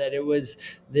all, that it was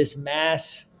this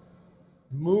mass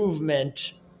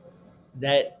movement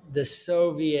that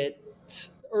the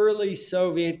early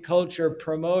Soviet culture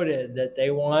promoted, that they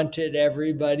wanted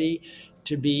everybody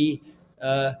to be,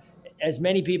 as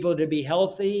many people to be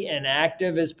healthy and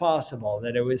active as possible,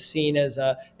 that it was seen as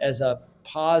a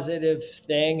positive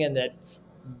thing and that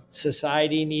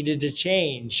society needed to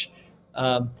change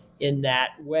in that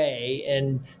way.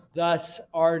 And thus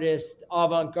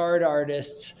avant-garde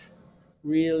artists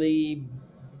really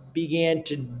began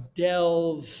to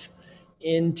delve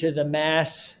into the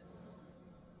mass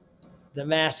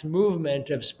movement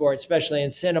of sport, especially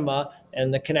in cinema,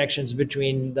 and the connections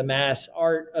between the mass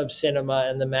art of cinema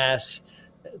and the mass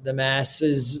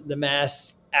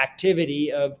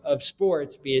activity of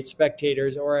sports, be it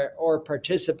spectators or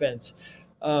participants.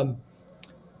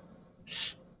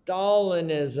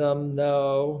 Stalinism,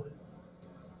 though,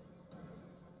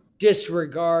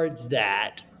 disregards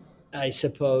that I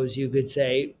suppose you could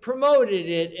say, promoted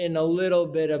it in a little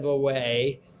bit of a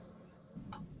way,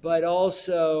 but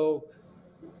also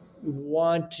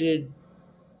wanted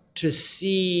to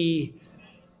see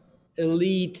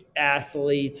elite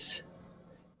athletes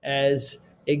as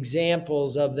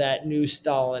examples of that new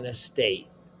Stalinist state.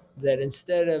 That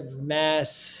instead of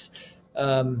mass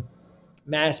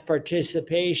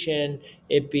participation,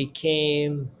 it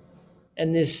became,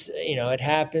 and this, it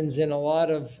happens in a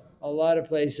lot of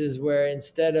places where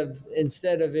instead of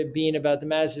it being about the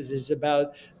masses, it's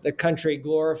about the country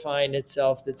glorifying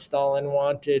itself. That Stalin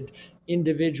wanted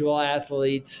individual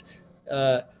athletes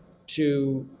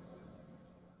to,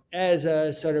 as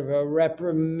a sort of a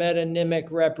metonymic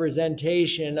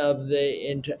representation of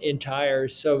the entire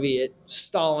Soviet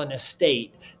Stalinist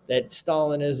state, that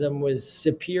Stalinism was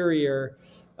superior.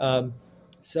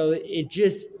 So it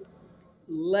just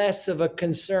less of a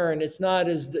concern. It's not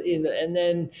as and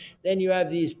then you have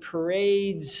these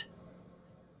parades,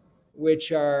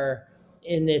 which are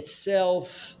in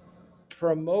itself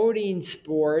promoting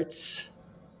sports,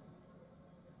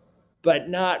 but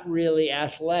not really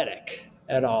athletic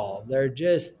at all. They're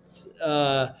just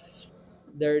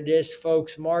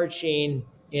folks marching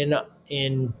in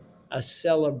a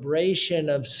celebration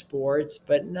of sports,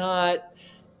 but not,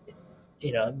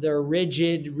 they're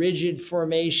rigid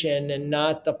formation and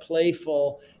not the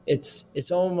playful.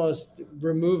 It's almost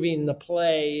removing the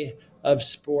play of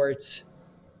sports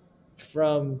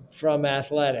from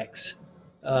athletics,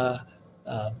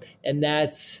 and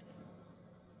that's,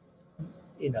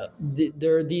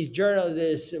 there are these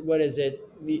journalists. What is it?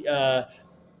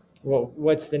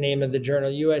 What's the name of the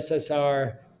journal?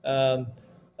 USSR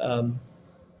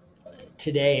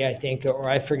Today, I think, or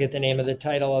I forget the name of the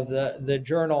title of the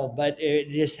journal, but it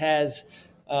just has,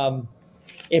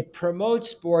 it promotes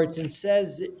sports and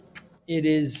says it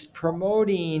is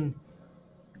promoting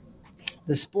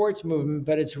the sports movement,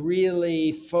 but it's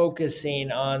really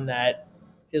focusing on that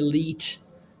elite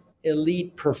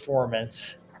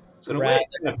performance. So in a way, it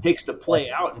kind of takes the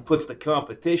play out and puts the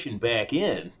competition back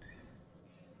in.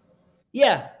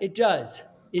 Yeah, it does.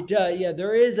 It does. Yeah,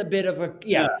 there is a bit of a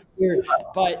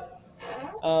but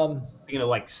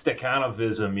like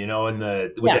Stakhanovism, in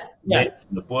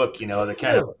the book, the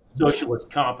kind of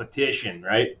socialist competition,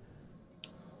 right?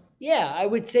 Yeah, I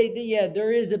would say that.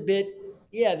 There is a bit.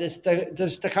 Yeah, the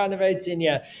Stakhanovites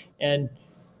and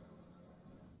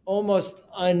almost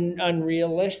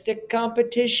unrealistic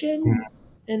competition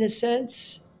in a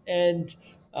sense, and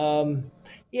so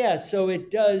it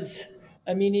does.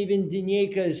 I mean, even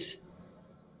Denieka's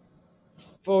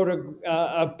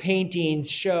paintings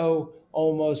show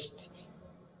almost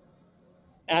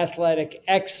athletic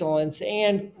excellence,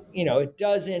 and it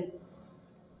doesn't.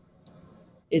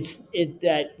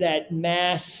 That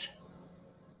mass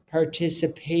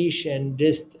participation,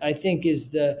 just I think is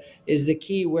the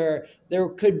key, where there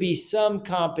could be some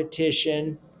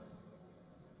competition,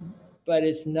 but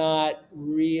it's not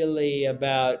really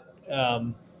about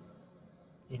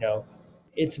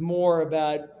it's more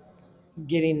about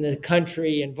getting the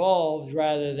country involved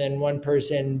rather than one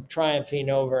person triumphing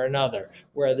over another,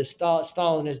 where the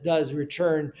Stalinist does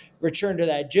return to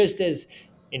that, just as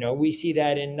we see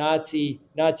that in Nazi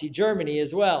Germany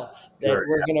as well, that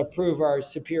we're going to prove our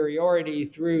superiority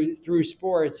through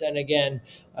sports. And again,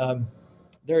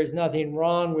 there is nothing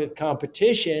wrong with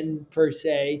competition per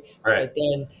se, but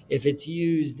then if it's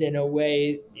used in a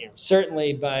way,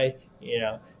 certainly by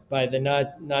the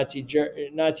Nazi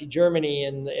Germany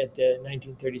at the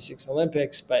 1936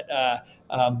 Olympics, but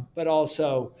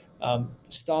also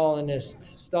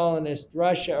Stalinist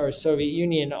Russia or Soviet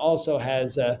Union also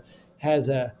has a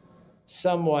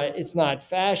somewhat, it's not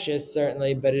fascist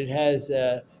certainly, but it has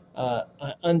an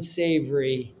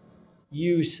unsavory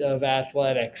use of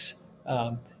athletics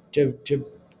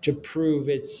to prove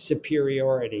its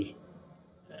superiority.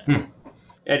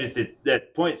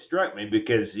 That point struck me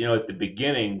because, at the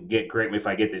beginning, correct me if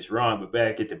I get this wrong, but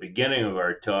back at the beginning of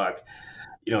our talk,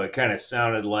 it kind of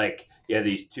sounded like,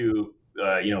 these two,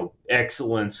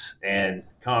 excellence and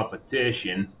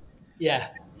competition. Yeah.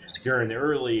 During the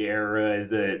early era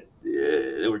that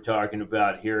we're talking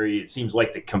about here, it seems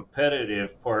like the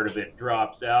competitive part of it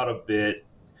drops out a bit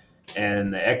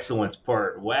and the excellence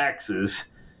part waxes.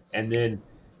 And then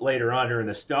later on during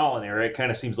the Stalin era, it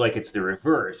kind of seems like it's the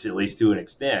reverse, at least to an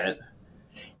extent.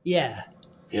 Yeah.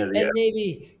 And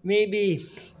maybe,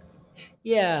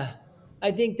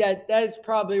 I think that's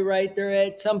probably right. There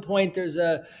at some point there's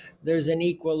an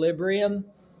equilibrium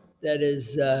that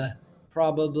is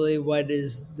probably what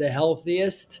is the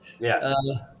healthiest. Yeah.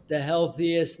 The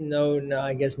healthiest. No,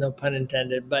 I guess no pun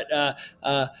intended. But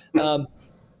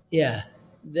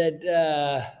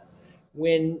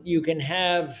when you can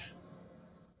have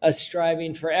a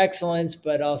striving for excellence,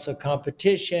 but also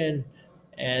competition,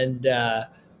 and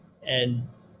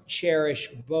cherish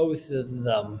both of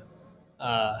them,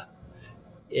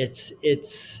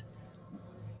 it's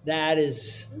that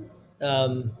is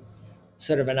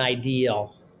sort of an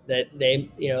ideal that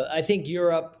I think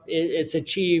Europe, it's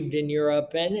achieved in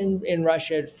Europe and in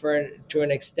Russia to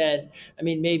an extent. I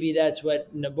mean, maybe that's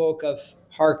what Nabokov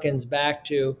harkens back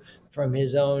to from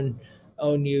his own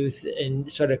youth,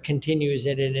 and sort of continues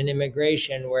it in an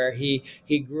Immigration, where he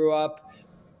grew up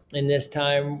in this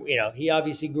time. He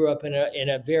obviously grew up in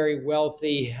a very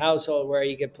wealthy household where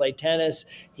he could play tennis,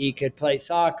 he could play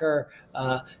soccer,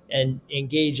 and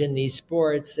engage in these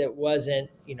sports. It wasn't,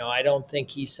 I don't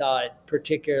think he saw it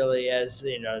particularly as,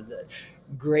 the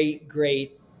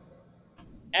great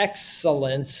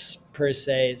excellence per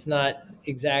se. It's not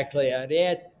exactly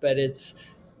it, but it's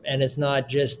not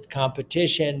just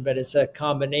competition, but it's a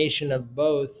combination of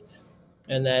both,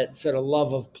 and that sort of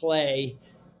love of play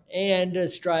and a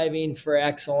striving for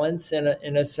excellence in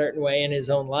a certain way in his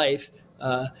own life,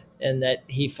 and that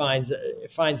he finds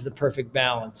the perfect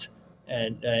balance,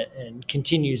 and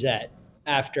continues that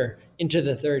after into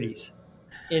the 30s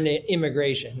in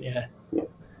Immigration. Yeah.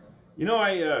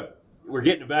 We're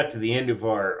getting about to the end of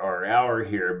our hour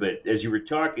here, but as you were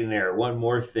talking there, one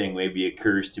more thing maybe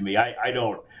occurs to me. I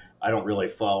don't really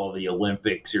follow the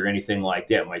Olympics or anything like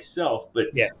that myself, but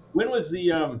Yeah. when was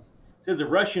the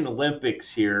Russian Olympics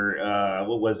here?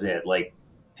 What was that, like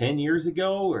 10 years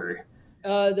ago, or?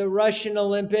 The Russian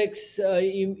Olympics, are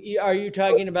you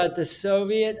talking about the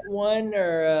Soviet one,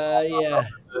 or yeah?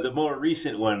 The more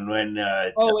recent one when.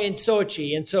 In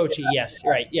Sochi. Yes,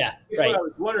 right. Yeah, right. What I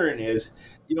was wondering is,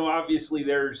 obviously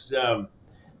there's, you're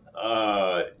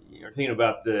thinking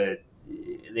about the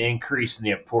increase in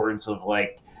the importance of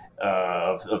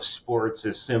of sports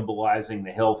as symbolizing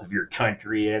the health of your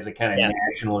country as a kind of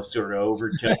nationalist sort of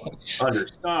overtone under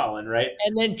Stalin, right?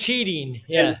 And then cheating,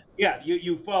 yeah. And,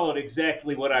 you followed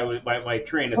exactly what I was my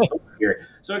train of thought here.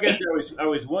 So I guess I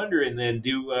was wondering then,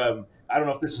 I don't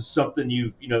know if this is something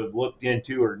you've looked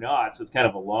into or not, so it's kind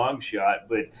of a long shot,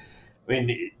 but I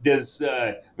mean, is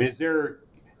there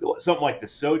something like the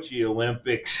Sochi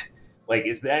Olympics? Like,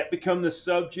 has that become the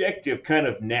subject of kind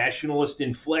of nationalist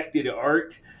inflected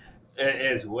art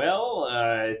as well,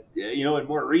 in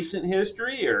more recent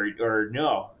history, or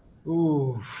no?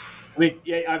 Ooh. I mean,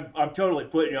 I'm totally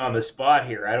putting you on the spot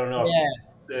here. I don't know.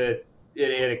 Yeah.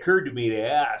 It occurred to me to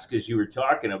ask as you were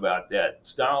talking about that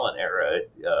Stalin era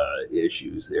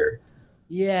issues there.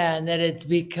 Yeah, and that it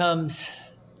becomes.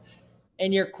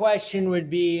 And your question would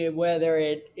be whether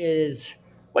it is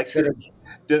like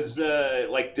does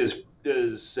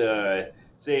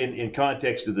say in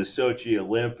context of the Sochi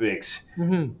Olympics,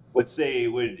 mm-hmm. let's say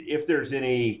if there's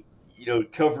any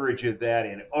coverage of that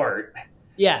in art,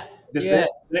 does that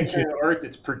kind of art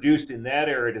that's produced in that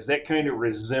era, does that kind of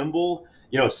resemble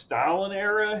Stalin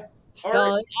era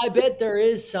art? I bet there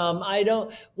is some. I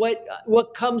don't.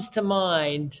 What comes to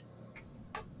mind,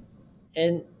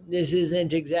 and this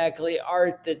isn't exactly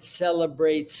art that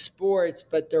celebrates sports,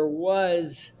 but there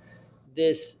was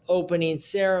this opening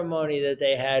ceremony that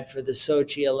they had for the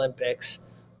Sochi Olympics,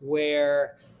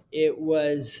 where it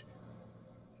was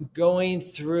going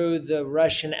through the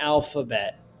Russian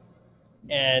alphabet,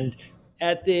 and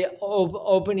at the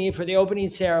opening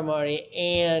ceremony,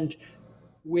 and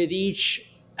with each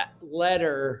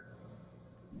letter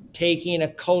taking a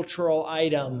cultural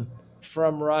item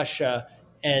from Russia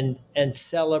and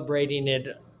celebrating it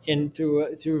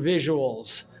through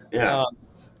visuals. Yeah.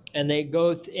 And they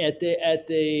go at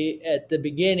the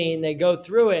beginning. They go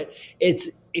through it.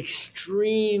 It's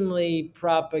extremely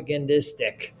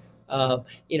propagandistic.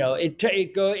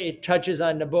 It touches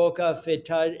on Nabokov.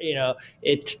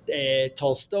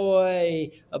 Tolstoy.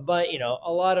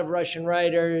 A lot of Russian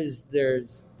writers.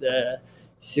 There's the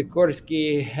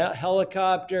Sikorsky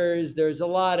helicopters. There's a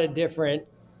lot of different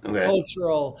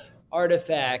cultural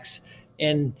artifacts,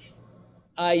 and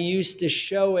I used to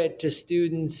show it to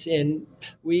students, and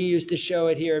we used to show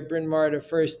it here at Bryn Mawr to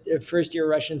first year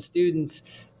Russian students,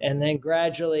 and then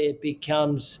gradually it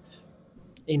becomes,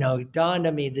 it dawned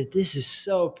on me that this is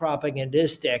so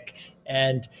propagandistic,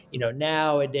 and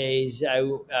nowadays I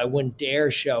wouldn't dare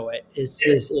show it. It's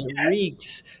just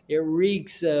it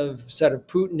reeks of sort of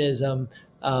Putinism.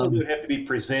 It would have to be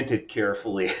presented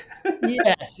carefully.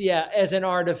 Yes, as an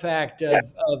artifact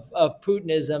of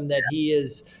Putinism that he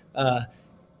is.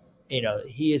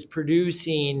 He is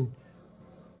producing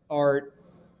art,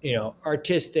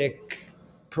 artistic,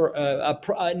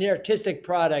 an artistic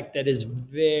product that is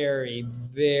very,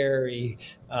 very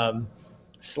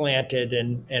slanted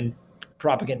and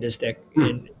propagandistic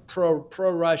and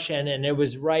pro-Russian, and it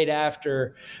was right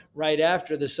after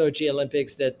the Sochi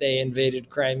Olympics that they invaded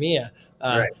Crimea.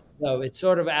 Right. So it's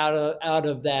sort of out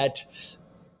of that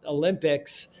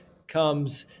Olympics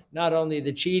comes not only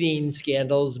the cheating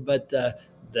scandals, but the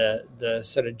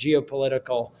sort of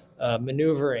geopolitical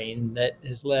maneuvering that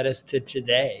has led us to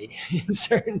today in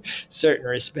certain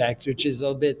respects, which is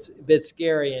a bit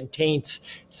scary and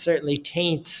certainly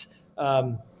taints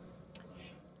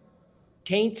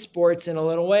sports in a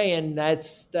little way. And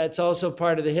that's also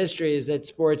part of the history, is that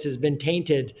sports has been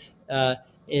tainted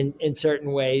in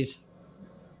certain ways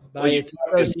by its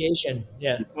association.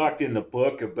 You talked in the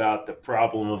book about the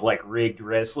problem of like rigged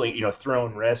wrestling,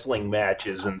 thrown wrestling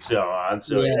matches and so on.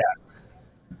 So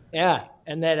yeah.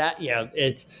 And that,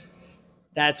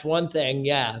 that's one thing.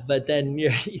 Yeah. But then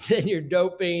you're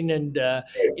doping, and,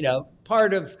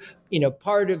 part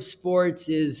of sports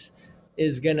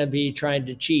is going to be trying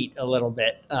to cheat a little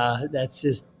bit. That's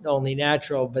just only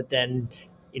natural. But then,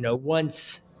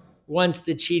 once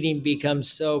the cheating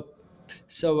becomes so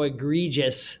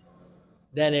egregious,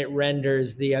 then it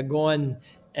renders the agon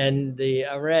and the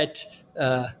arete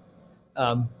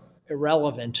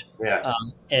irrelevant. Yeah.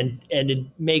 And it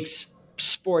makes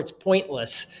sports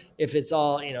pointless if it's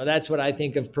all, that's what I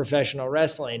think of professional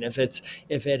wrestling. If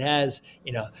it has,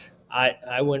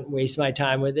 I wouldn't waste my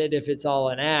time with it. If it's all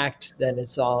an act, then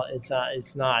it's not.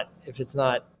 If it's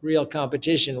not real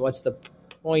competition, what's the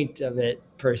point of it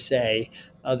per se,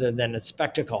 other than a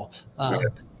spectacle?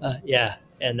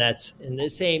 And that's in the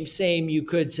same you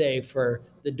could say for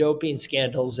the doping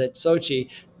scandals at Sochi.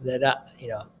 That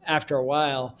after a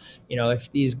while,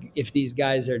 if these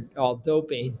guys are all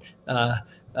doping,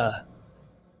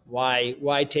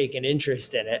 why take an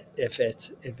interest in it if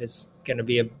it's going to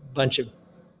be a bunch of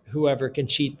whoever can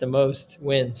cheat the most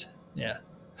wins? Yeah.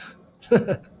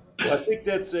 Well, I think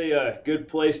that's a good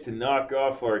place to knock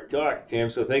off our talk, Tim.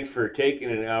 So thanks for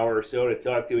taking an hour or so to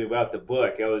talk to me about the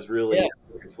book. I was really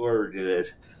looking forward to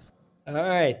this. All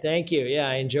right. Thank you. Yeah,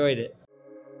 I enjoyed it.